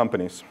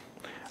companies,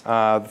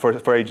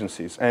 for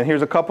agencies. And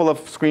here's a couple of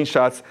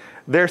screenshots.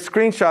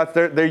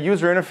 Their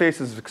user interface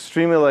is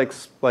extremely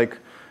like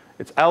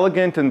it's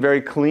elegant and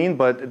very clean,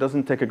 but it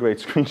doesn't take a great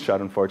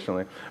screenshot,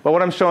 unfortunately. But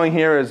what I'm showing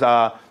here is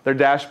their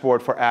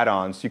dashboard for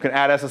add-ons. You can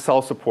add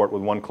SSL support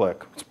with one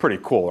click. It's pretty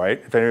cool,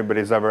 right? If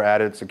anybody's ever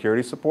added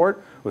security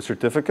support with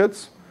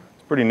certificates,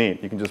 it's pretty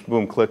neat. You can just,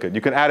 boom, click it. You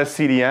can add a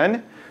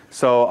CDN,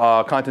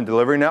 so content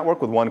delivery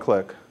network, with one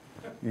click.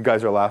 You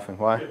guys are laughing.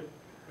 Why? Yeah.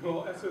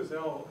 Well,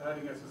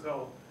 adding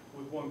SSL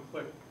with one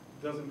click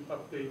doesn't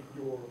update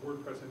your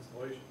WordPress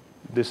installation.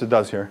 This it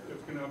does here.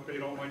 It's going to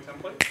update all my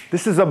templates.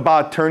 This is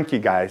about turnkey,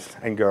 guys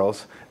and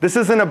girls. This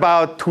isn't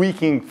about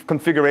tweaking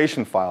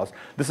configuration files.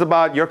 This is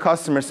about your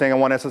customer saying, I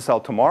want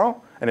SSL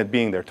tomorrow, and it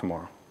being there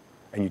tomorrow.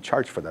 And you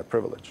charge for that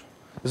privilege.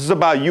 This is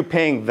about you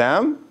paying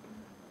them,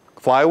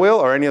 FlyWheel,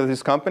 or any of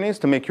these companies,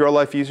 to make your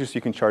life easier so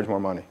you can charge more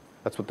money.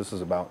 That's what this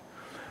is about.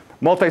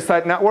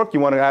 Multi-site network.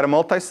 You want to add a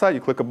multi-site,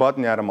 you click a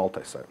button, you add a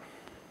multi-site.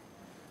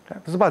 Okay?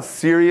 This is about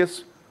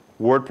serious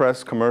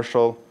WordPress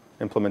commercial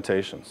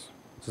implementations.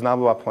 This is not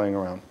about playing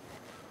around.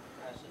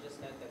 I should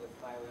just note that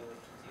with FlyWheel,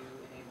 if you do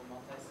enable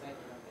multi-site,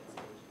 you don't get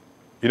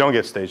staging. You don't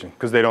get staging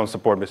because they don't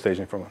support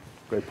staging from a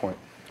great point.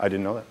 I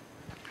didn't know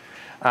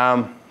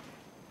that.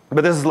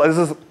 But this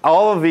is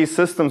all of these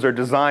systems are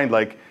designed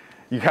like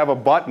you have a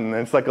button and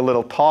it's like a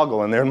little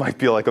toggle and there might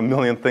be like a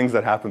million things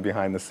that happen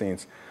behind the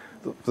scenes.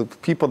 The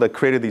people that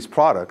created these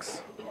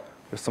products,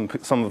 there's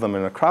some of them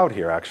in the crowd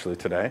here actually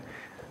today,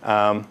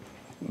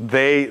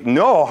 they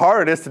know how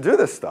hard it is to do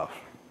this stuff.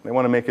 They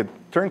want to make it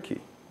turnkey.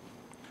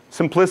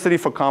 Simplicity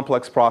for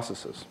complex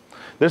processes.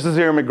 This is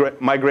your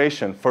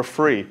migration for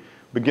free.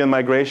 Begin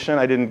migration.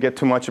 I didn't get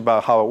too much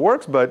about how it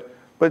works, but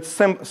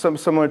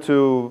similar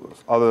to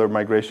other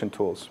migration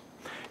tools.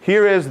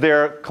 Here is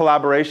their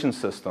collaboration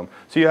system.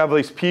 So you have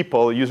these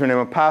people,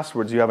 username and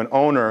passwords, you have an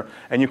owner,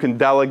 and you can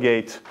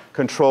delegate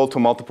control to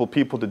multiple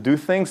people to do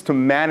things to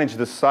manage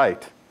the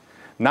site.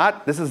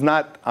 This is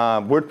not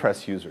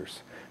WordPress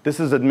users. This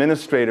is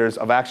administrators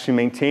of actually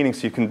maintaining,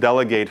 so you can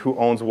delegate who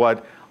owns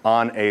what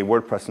on a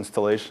WordPress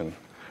installation.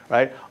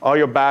 Right? All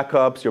your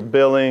backups, your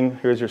billing,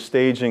 here's your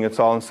staging, it's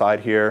all inside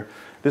here.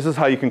 This is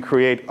how you can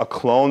create a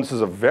clone. This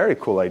is a very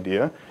cool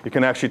idea. You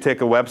can actually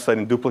take a website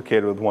and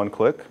duplicate it with one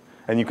click.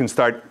 And you can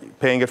start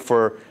paying it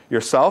for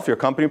yourself, your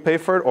company pay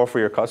for it, or for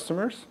your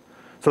customers.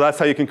 So that's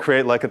how you can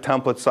create like a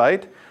template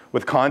site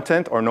with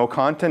content or no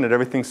content, and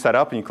everything's set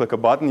up, and you click a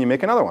button, and you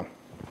make another one.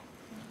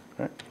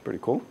 Right? Pretty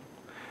cool.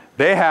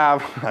 They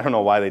have, I don't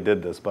know why they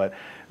did this, but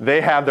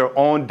they have their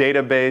own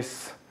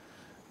database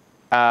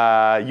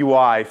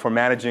UI for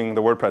managing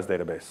the WordPress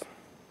database.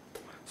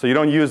 So you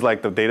don't use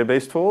like the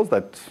database tools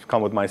that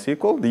come with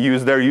MySQL. They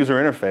use their user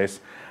interface,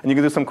 and you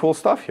can do some cool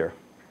stuff here.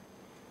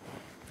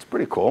 It's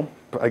pretty cool.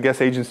 I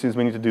guess agencies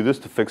may need to do this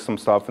to fix some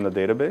stuff in the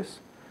database.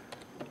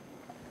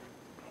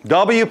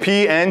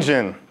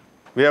 WPEngine.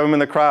 We have them in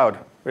the crowd.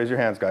 Raise your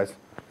hands, guys.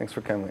 Thanks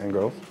for coming, and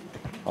girls.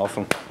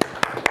 Awesome.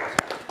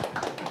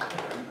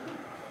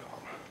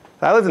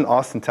 I lived in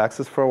Austin,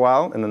 Texas for a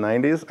while in the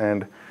 90s,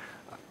 and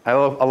I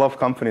love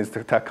companies,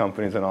 tech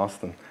companies in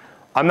Austin.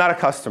 I'm not a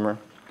customer.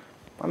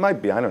 I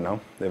might be, I don't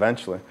know,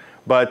 eventually.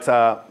 But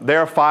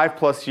they're a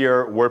 5+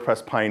 year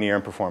WordPress pioneer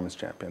and performance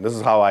champion. This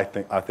is how I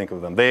think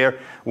of them.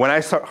 When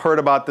I heard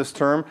about this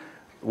term,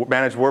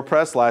 Managed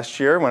WordPress last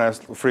year, when I was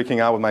freaking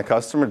out with my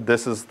customer,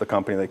 this is the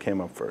company that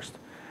came up first.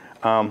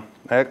 I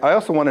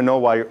also want to know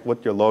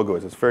what your logo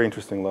is. It's a very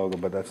interesting logo,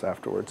 but that's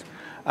afterwards.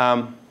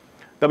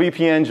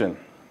 WPEngine.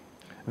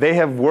 They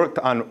have worked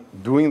on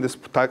doing this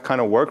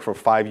kind of work for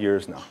 5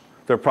 years now.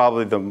 They're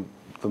probably the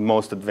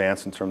most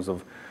advanced in terms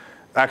of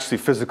actually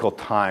physical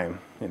time,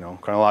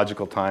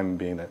 chronological time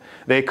being that.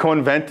 They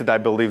co-invented, I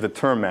believe, the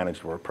term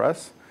Managed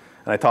WordPress.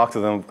 And I talked to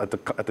them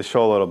at the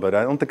show a little bit.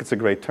 I don't think it's a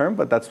great term,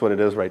 but that's what it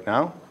is right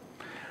now.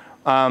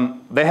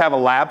 They have a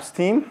labs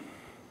team.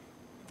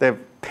 They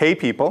pay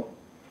people,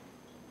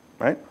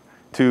 right,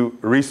 to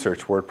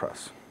research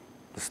WordPress,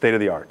 the state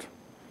of the art.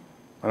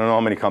 I don't know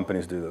how many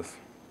companies do this.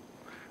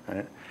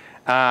 Right?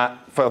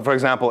 For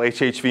example,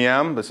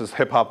 HHVM, this is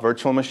Hip Hop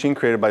Virtual Machine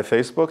created by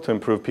Facebook to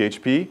improve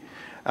PHP.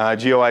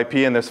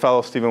 GeoIP and this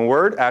fellow, Stephen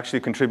Word,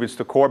 actually contributes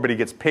to core, but he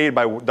gets paid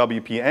by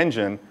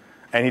WPEngine,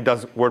 and he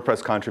does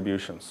WordPress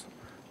contributions.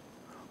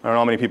 I don't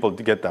know how many people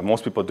get that.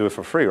 Most people do it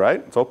for free,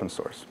 right? It's open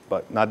source,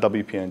 but not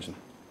WPEngine.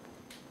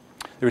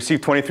 They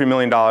received $23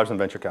 million in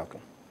venture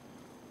capital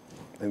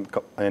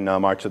in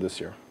March of this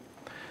year.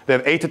 They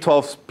have 8 to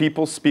 12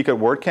 people speak at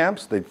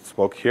WordCamps. They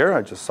spoke here.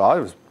 I just saw it.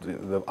 It was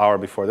the hour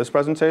before this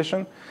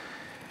presentation.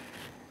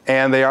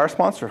 And they are a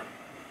sponsor.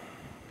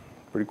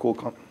 Pretty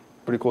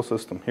cool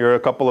system. Here are a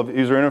couple of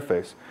user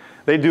interface.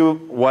 They do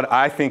what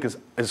I think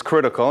is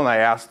critical, and I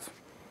asked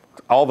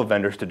all the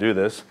vendors to do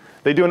this.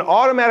 They do an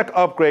automatic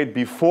upgrade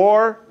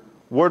before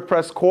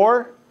WordPress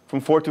core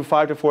from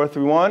 4.2.5 to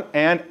 4.3.1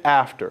 and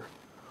after.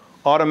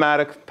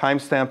 Automatic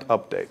timestamped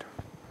update.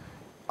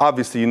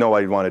 Obviously, you know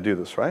why you want to do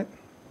this, right?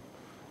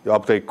 You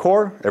update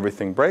core,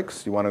 everything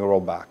breaks, you want to roll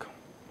back.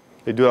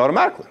 They do it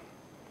automatically.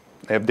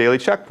 They have daily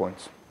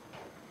checkpoints.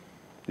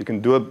 You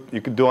can do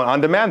an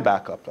on-demand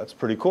backup. That's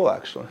pretty cool,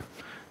 actually.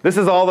 This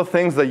is all the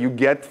things that you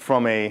get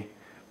from a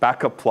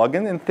backup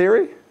plugin in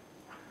theory,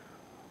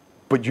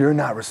 but you're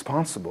not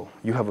responsible.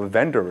 You have a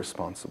vendor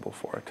responsible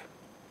for it.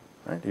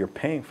 Right? You're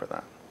paying for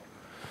that.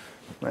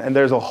 And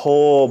there's a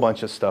whole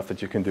bunch of stuff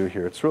that you can do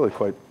here. It's really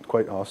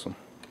quite awesome.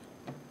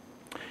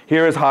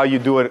 Here is how you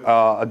do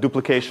a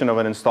duplication of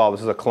an install.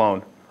 This is a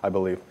clone, I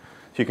believe.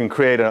 So you can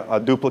create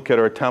a duplicate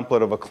or a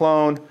template of a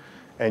clone,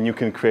 and you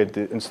can create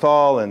the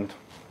install. And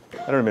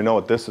I don't even know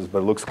what this is, but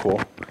it looks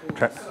cool.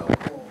 So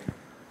cool.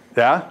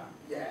 Yeah?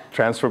 Yeah.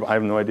 Transfer, I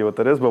have no idea what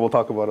that is, but we'll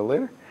talk about it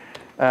later.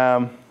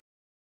 Pantheon,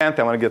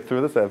 I want to get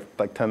through this. I have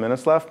like 10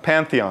 minutes left.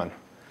 Pantheon.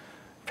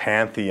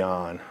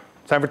 San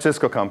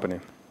Francisco company.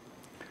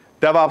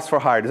 DevOps for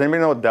hire. Does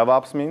anybody know what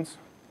DevOps means?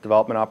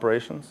 Development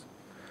operations.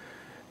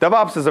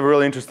 DevOps is a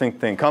really interesting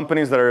thing.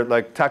 Companies that are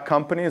like tech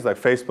companies, like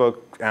Facebook,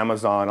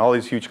 Amazon, all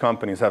these huge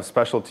companies have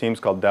special teams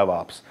called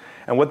DevOps.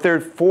 And what they're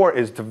for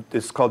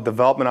is called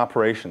development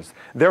operations.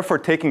 They're for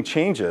taking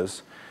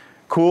changes,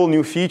 cool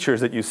new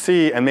features that you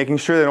see, and making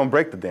sure they don't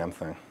break the damn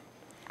thing.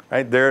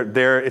 right?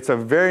 It's a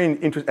very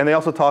interesting, and they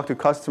also talk to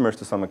customers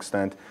to some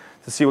extent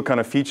to see what kind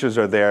of features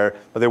are there,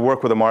 but they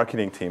work with a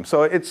marketing team.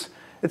 So it's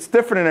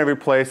different in every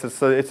place.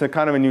 It's a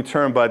kind of a new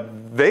term,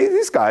 but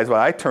these guys,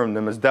 well, I term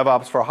them as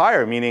DevOps for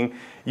hire, meaning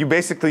you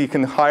basically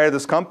can hire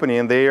this company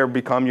and they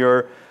become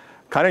your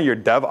kind of your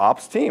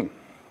DevOps team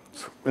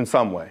in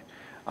some way.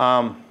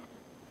 Pantheon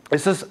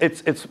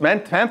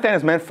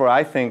is meant for,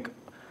 I think,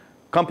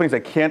 companies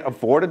that can't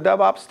afford a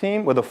DevOps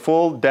team with a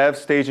full dev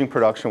staging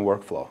production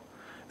workflow.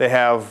 They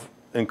have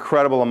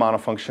incredible amount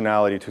of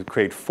functionality to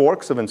create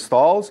forks of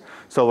installs.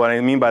 So what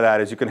I mean by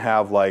that is you can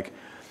have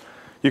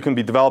you can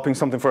be developing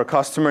something for a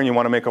customer and you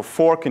want to make a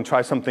fork and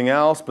try something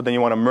else, but then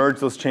you want to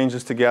merge those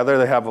changes together.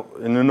 They have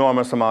an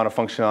enormous amount of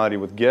functionality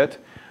with Git.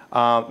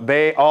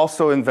 They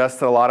also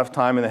invested a lot of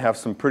time, and they have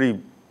some pretty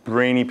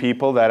brainy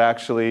people that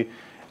actually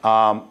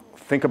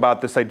think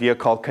about this idea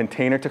called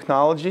container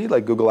technology,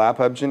 like Google App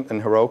Engine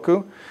and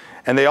Heroku.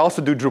 And they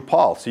also do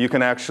Drupal. So you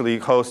can actually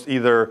host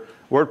either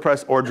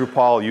WordPress or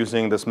Drupal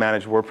using this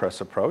Managed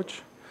WordPress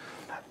approach.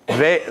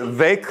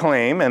 They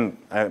claim, and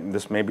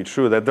this may be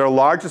true, that their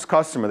largest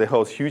customer, they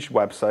host huge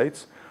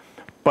websites,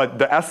 but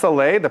the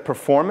SLA, the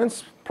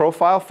performance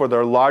profile for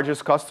their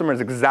largest customer is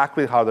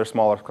exactly how their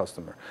smallest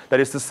customer. That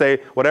is to say,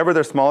 whatever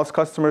their smallest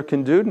customer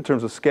can do in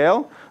terms of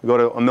scale, go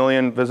to 1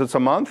 million visits a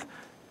month,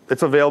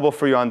 it's available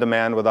for you on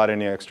demand without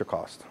any extra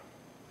cost.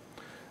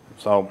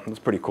 So that's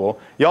pretty cool.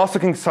 You also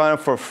can sign up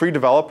for a free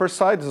developer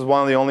site. This is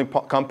one of the only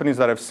companies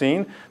that I've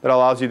seen that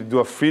allows you to do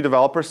a free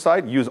developer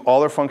site, use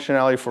all their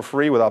functionality for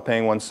free without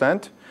paying 1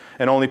 cent,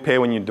 and only pay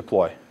when you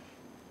deploy.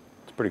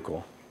 It's pretty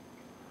cool.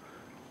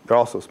 They're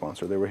also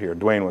sponsored. They were here.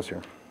 Dwayne was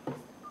here.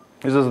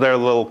 This is their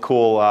little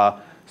cool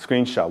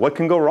screenshot. What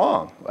can go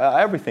wrong?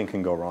 Everything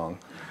can go wrong.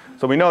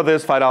 So we know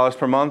this, $5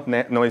 per month,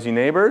 noisy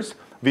neighbors.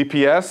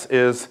 VPS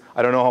is,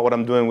 I don't know what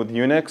I'm doing with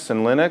Unix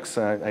and Linux.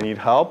 I need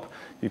help.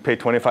 You pay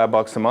 25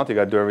 bucks a month. You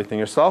got to do everything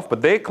yourself.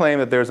 But they claim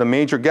that there's a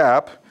major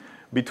gap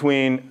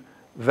between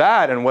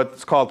that and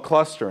what's called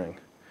clustering,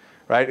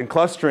 right? And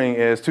clustering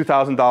is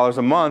 $2,000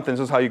 a month, and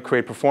this is how you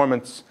create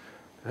performance,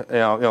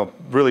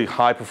 really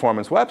high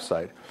performance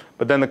website.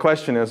 But then the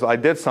question is, I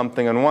did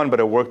something in one, but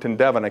it worked in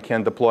dev, and I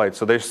can't deploy it.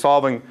 So they're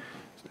solving,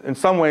 in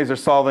some ways, they're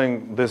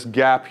solving this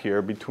gap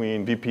here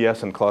between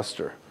VPS and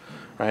cluster.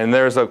 Right? And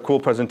there's a cool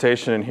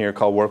presentation in here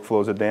called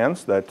Workflows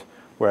Advanced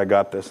where I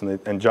got this,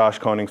 and Josh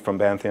Koenig from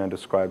Pantheon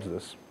describes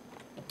this.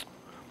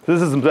 So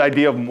this is the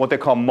idea of what they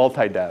call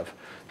multi-dev.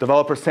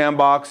 Developer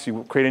sandbox,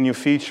 you create a new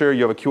feature,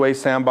 you have a QA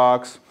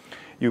sandbox,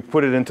 you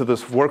put it into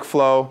this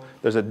workflow,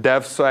 there's a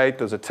dev site,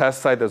 there's a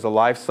test site, there's a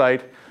live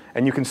site,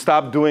 and you can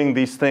stop doing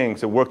these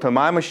things. It worked on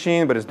my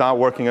machine, but it's not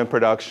working in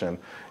production.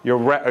 You're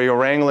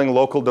wrangling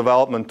local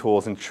development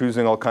tools and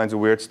choosing all kinds of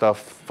weird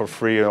stuff for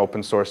free and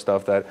open source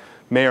stuff that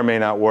may or may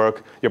not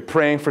work. You're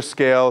praying for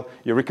scale.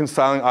 You're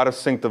reconciling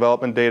out-of-sync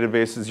development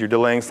databases. You're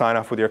delaying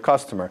sign-off with your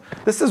customer.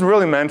 This is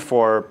really meant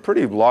for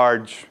pretty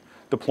large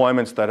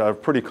deployments that are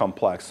pretty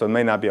complex, so it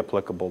may not be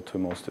applicable to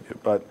most of you,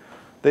 but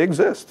they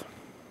exist.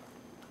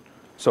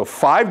 So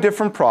 5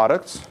 different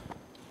products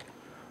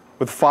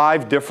with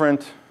 5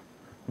 different,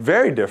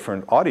 very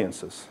different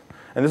audiences.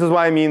 And this is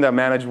why I mean that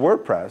Managed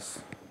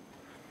WordPress,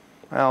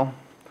 well,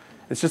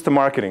 it's just a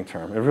marketing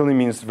term. It really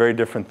means very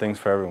different things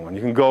for everyone.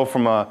 You can go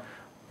from a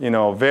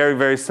very,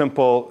 very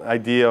simple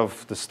idea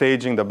of the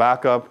staging, the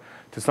backup,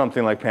 to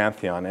something like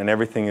Pantheon and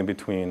everything in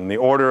between. And the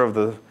order of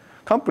the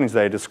companies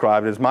that I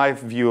described is my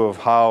view of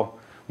how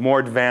more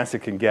advanced it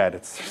can get.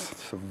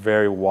 It's a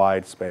very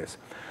wide space.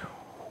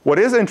 What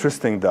is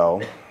interesting,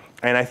 though,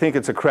 and I think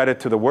it's a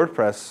credit to the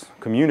WordPress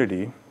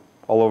community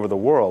all over the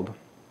world,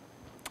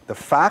 the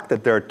fact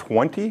that there are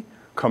 20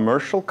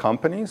 commercial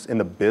companies in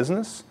the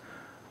business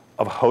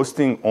of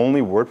hosting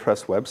only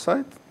WordPress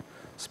websites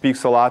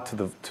speaks a lot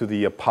to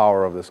the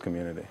power of this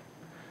community.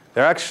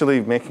 They're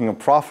actually making a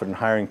profit and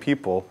hiring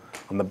people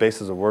on the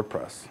basis of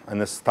WordPress. And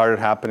this started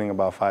happening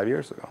about 5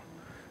 years ago.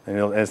 And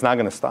it's not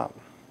going to stop.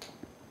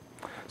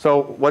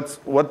 So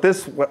what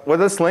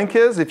this link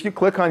is, if you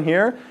click on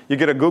here, you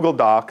get a Google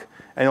Doc,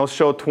 and it'll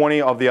show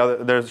 20 of the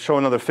other, show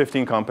another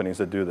 15 companies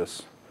that do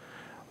this.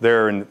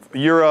 They're in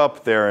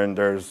Europe, I think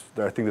there's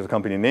a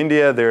company in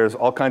India, there's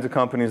all kinds of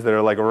companies that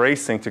are like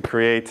racing to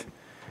create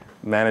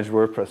managed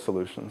WordPress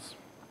solutions.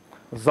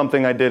 This is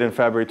something I did in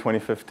February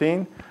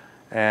 2015,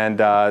 and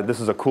this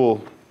is a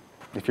cool,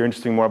 if you're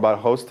interested more about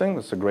hosting,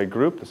 this is a great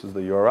group. This is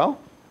the URL.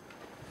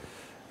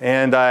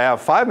 And I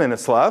have 5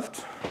 minutes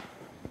left.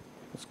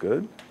 That's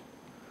good.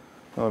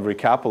 I'll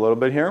recap a little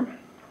bit here.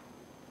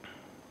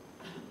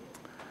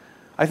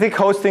 I think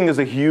hosting is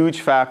a huge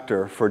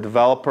factor for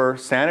developer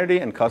sanity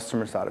and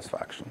customer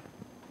satisfaction.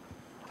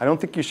 I don't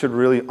think you should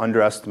really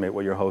underestimate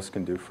what your host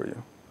can do for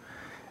you.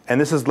 And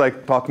this is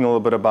like talking a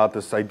little bit about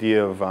this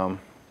idea of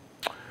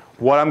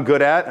what I'm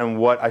good at and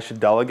what I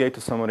should delegate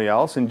to somebody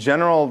else. In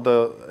general,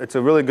 it's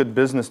a really good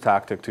business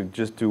tactic to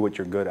just do what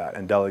you're good at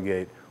and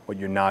delegate what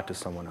you're not to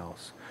someone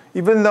else.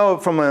 Even though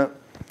from a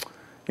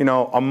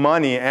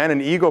money and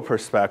an ego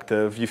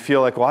perspective, you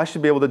feel like, well, I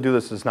should be able to do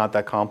this. It's not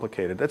that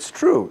complicated. That's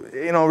true.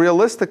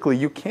 Realistically,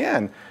 you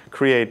can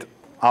create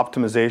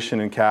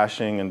optimization and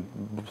caching and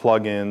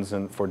plugins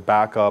and for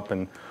backup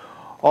and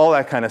all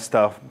that kind of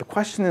stuff. The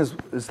question is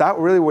that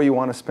really where you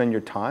want to spend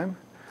your time?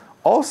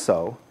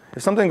 Also,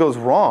 if something goes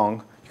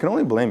wrong, you can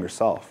only blame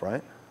yourself,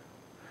 right?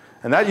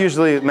 And that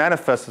usually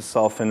manifests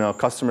itself in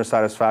customer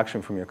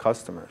satisfaction from your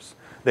customers.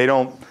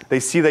 They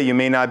see that you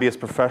may not be as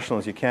professional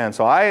as you can.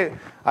 So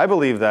I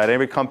believe that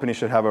every company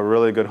should have a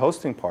really good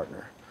hosting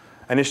partner.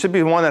 And it should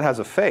be one that has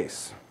a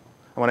face.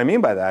 And what I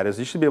mean by that is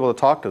you should be able to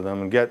talk to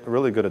them and get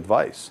really good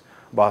advice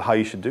about how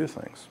you should do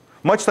things.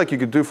 Much like you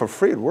could do for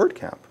free at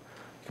WordCamp.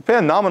 You can pay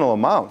a nominal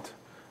amount.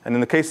 And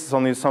in the case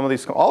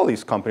of all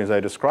these companies I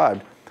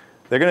described,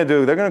 they're going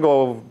to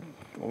go,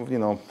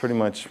 pretty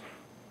much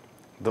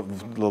the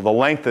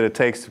length that it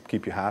takes to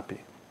keep you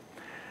happy.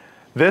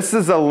 This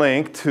is a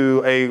link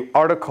to an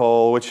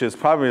article which is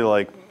probably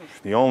like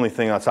the only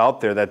thing that's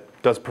out there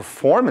that does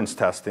performance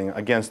testing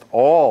against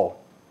all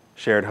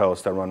shared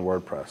hosts that run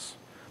WordPress.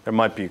 There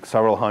might be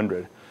several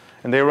hundred.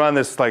 And they run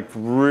this like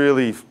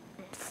really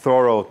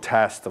thorough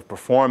test of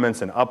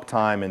performance and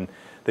uptime, and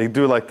they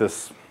do like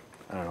this,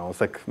 I don't know,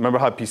 it's like, remember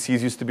how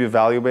PCs used to be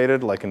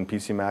evaluated, like in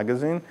PC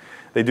Magazine?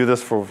 They do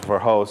this for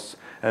hosts,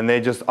 and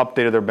they just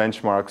updated their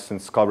benchmarks, and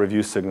it's called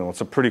Review Signal.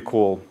 It's a pretty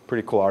cool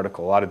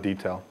article, a lot of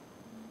detail.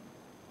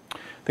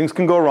 Things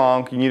can go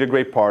wrong. You need a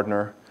great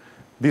partner.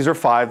 These are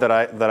 5 that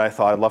I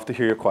thought. I'd love to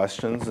hear your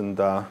questions, and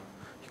if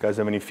you guys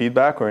have any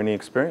feedback or any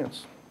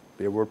experience,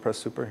 be a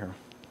WordPress superhero.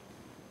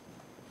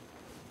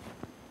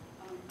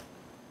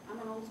 I'm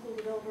an old school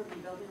developer,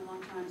 been building a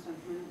long time, so I'm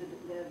familiar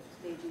with the dev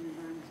staging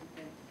environments.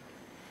 Okay.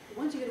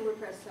 Once you get a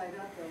WordPress site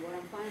up, though, what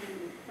I'm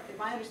finding,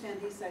 if I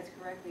understand these sites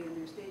correctly in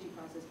their staging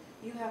process,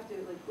 you have to,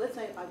 like, let's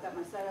say I've got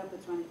my site up,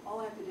 it's running. All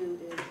I have to do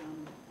is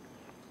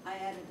I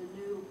added a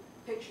new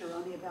picture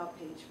on the About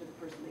page for the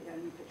person. They got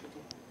a new picture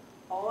too.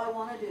 All I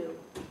want to do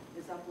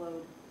is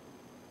upload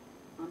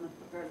on the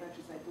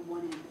production site the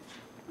one image.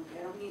 Okay,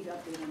 I don't need to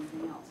update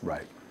anything else.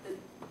 Right.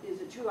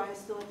 Is it true I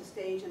still have to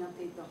stage and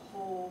update the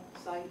whole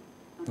site?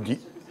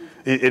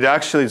 It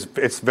actually is,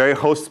 it's very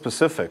host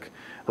specific.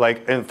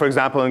 Like, for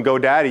example, in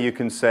GoDaddy, you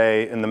can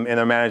say, in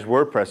their Managed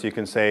WordPress, you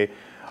can say,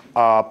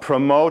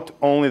 promote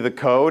only the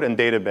code and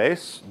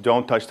database,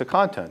 don't touch the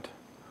content.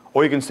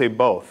 Or you can say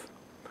both.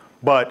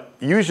 But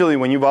usually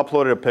when you've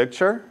uploaded a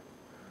picture,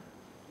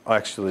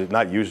 actually,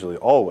 not usually,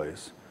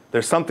 always,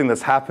 there's something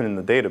that's happened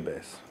in the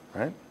database,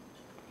 right?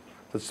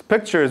 This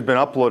picture has been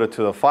uploaded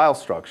to the file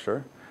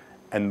structure,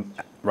 and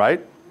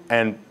thumbnails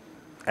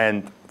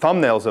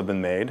have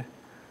been made,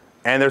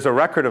 and there's a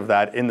record of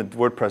that in the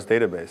WordPress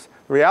database.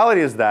 The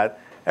reality is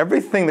that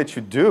everything that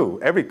you do,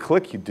 every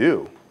click you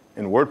do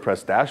in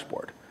WordPress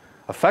dashboard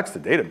affects the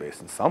database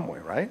in some way,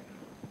 right?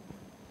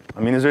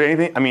 I mean, is there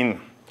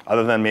anything,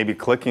 other than maybe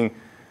clicking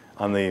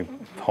on the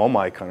home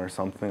icon or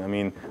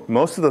something,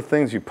 most of the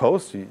things you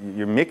post,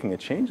 you're making a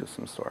change of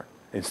some sort.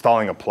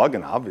 Installing a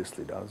plugin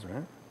obviously does,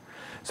 right?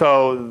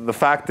 So the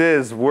fact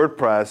is,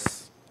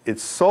 WordPress,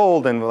 it's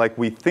sold, and like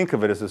we think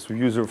of it as this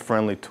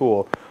user-friendly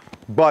tool.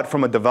 But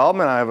from a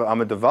development,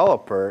 I'm a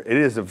developer, it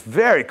is a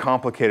very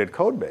complicated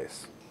code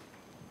base.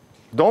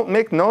 Don't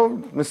make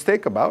no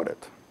mistake about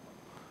it.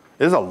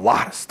 There's a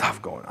lot of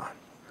stuff going on.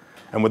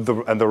 And with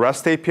the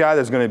REST API,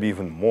 there's going to be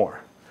even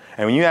more.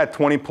 And when you add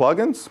 20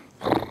 plugins,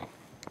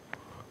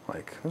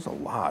 like, there's a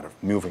lot of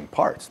moving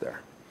parts there.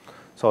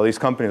 So these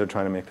companies are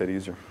trying to make that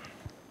easier.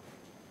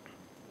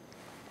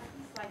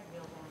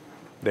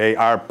 They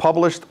are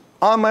published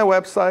on my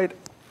website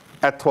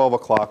at 12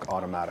 o'clock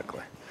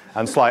automatically.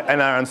 And they're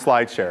on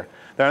SlideShare.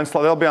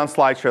 They'll be on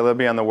SlideShare. They'll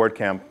be on the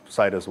WordCamp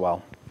site as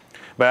well.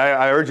 But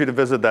I urge you to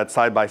visit that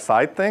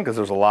side-by-side thing, because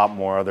there's a lot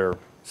more other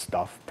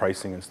stuff,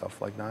 pricing and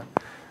stuff like that.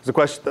 There's a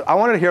question. I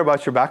wanted to hear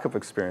about your backup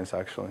experience,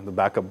 actually, the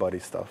backup buddy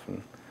stuff.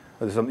 And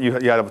you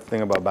had a thing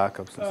about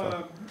backups and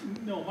stuff.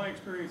 No, my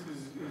experience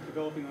is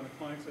developing on a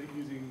client site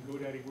using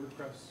GoDaddy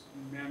WordPress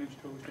managed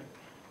hosting,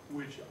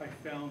 which I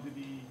found to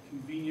be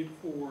convenient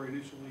for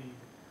initially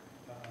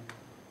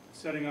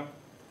setting up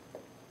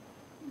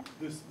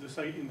the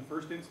site in the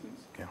first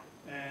instance. Yeah.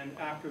 And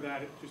after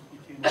that, it just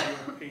became a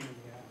real pain in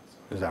the ass.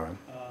 Is that right?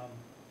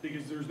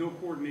 Because there's no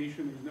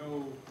coordination, there's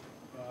no,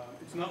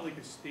 it's not like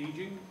a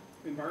staging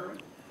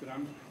environment that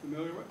I'm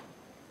familiar with.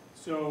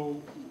 So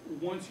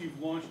once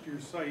you've launched your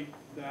site,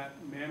 that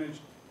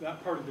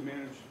part of the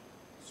managed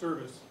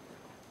service,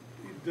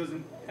 it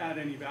doesn't add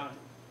any value.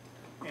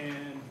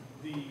 And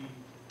the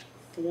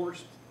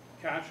forced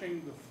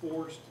caching, the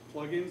forced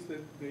plugins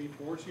that they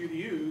force you to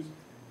use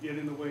get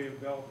in the way of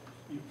developers.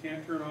 You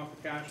can't turn off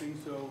the caching,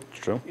 so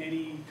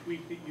any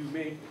tweak that you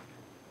make,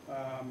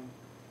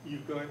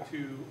 you've got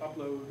to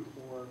upload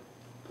or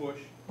push,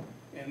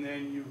 and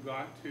then you've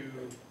got to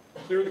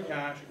clear the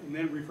cache and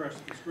then refresh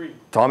the screen.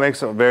 Tom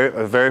makes a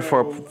very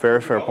fair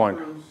point.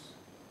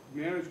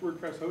 Managed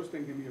WordPress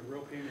hosting can be a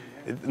real pain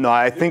in the ass. No,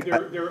 I think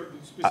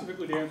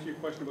specifically to answer your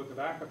question about the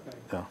backup thing.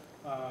 Yeah.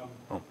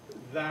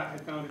 That I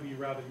found to be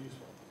rather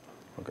useful.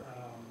 Okay.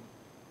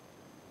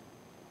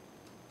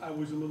 I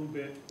was a little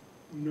bit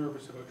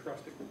nervous about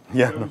trusting.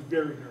 Yeah. I was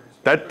very nervous.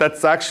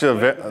 That's actually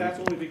a But that's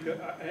only because,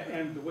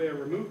 and the way I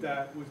removed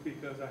that was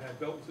because I had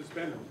belt and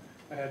suspenders.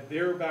 I had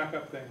their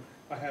backup thing,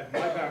 I had my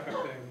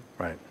backup thing,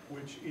 right,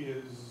 which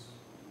is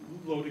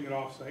loading it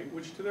off-site,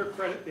 which to their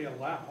credit, they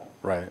allow,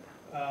 right,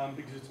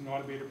 because it's an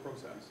automated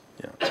process.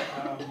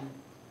 yeah,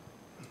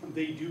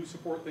 They do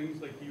support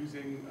things like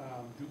using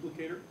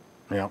Duplicator,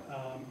 yeah.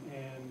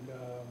 and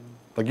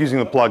Like using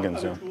the plugins,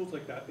 other yeah. tools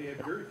like that. They had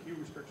very few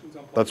restrictions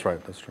on plugins. That's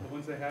right, that's true. The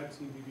ones they had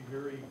seemed to be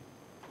very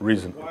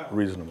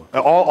Reasonable.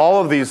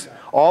 All these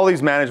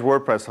managed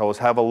WordPress hosts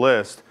have a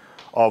list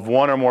of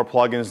one or more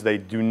plugins they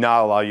do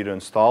not allow you to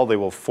install. They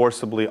will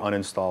forcibly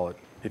uninstall it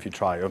if you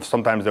try. Or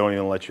sometimes they don't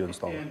even let you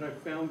install it. And I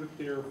found that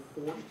their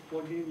forced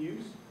plugin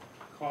use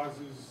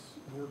causes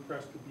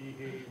WordPress to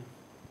behave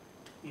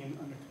in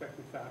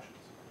unexpected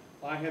fashions.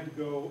 I had to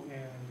go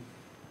and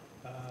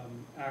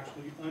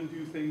actually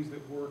undo things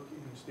that work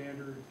in a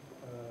standard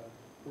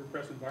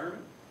WordPress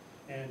environment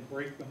and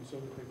break them so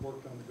that they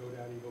worked on the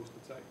GoDaddy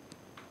hosted site.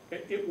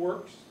 It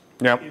works.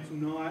 Yep. It's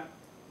not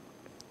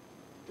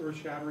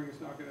earth-shattering. It's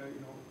not going to,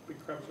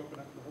 big crevice open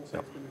up and the whole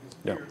site's going to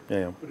disappear.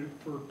 Yeah. But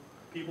for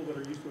people that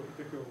are used to a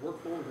particular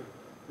workflow, that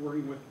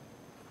working with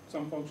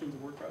some functions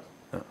of WordPress,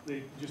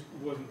 they just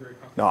wasn't very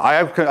comfortable.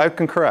 No, I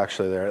concur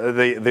actually there.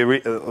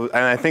 And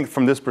I think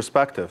from this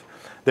perspective,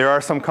 there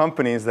are some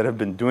companies that have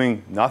been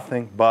doing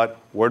nothing but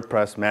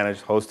WordPress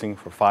managed hosting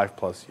for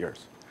 5+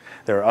 years.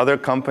 There are other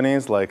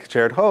companies like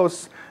Shared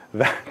Hosts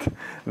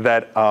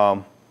that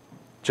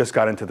just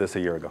got into this a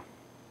year ago,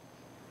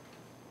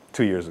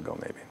 2 years ago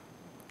maybe.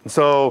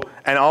 So,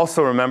 and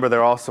also remember,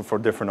 they're also for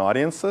different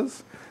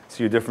audiences.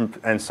 So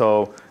and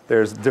so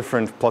there's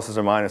different pluses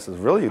or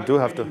minuses. Really, you do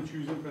have to. I can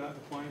choose them for that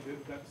to find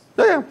it. That's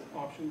Yeah.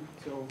 option.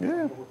 So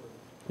Yeah.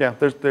 Yeah,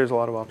 there's a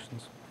lot of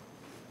options.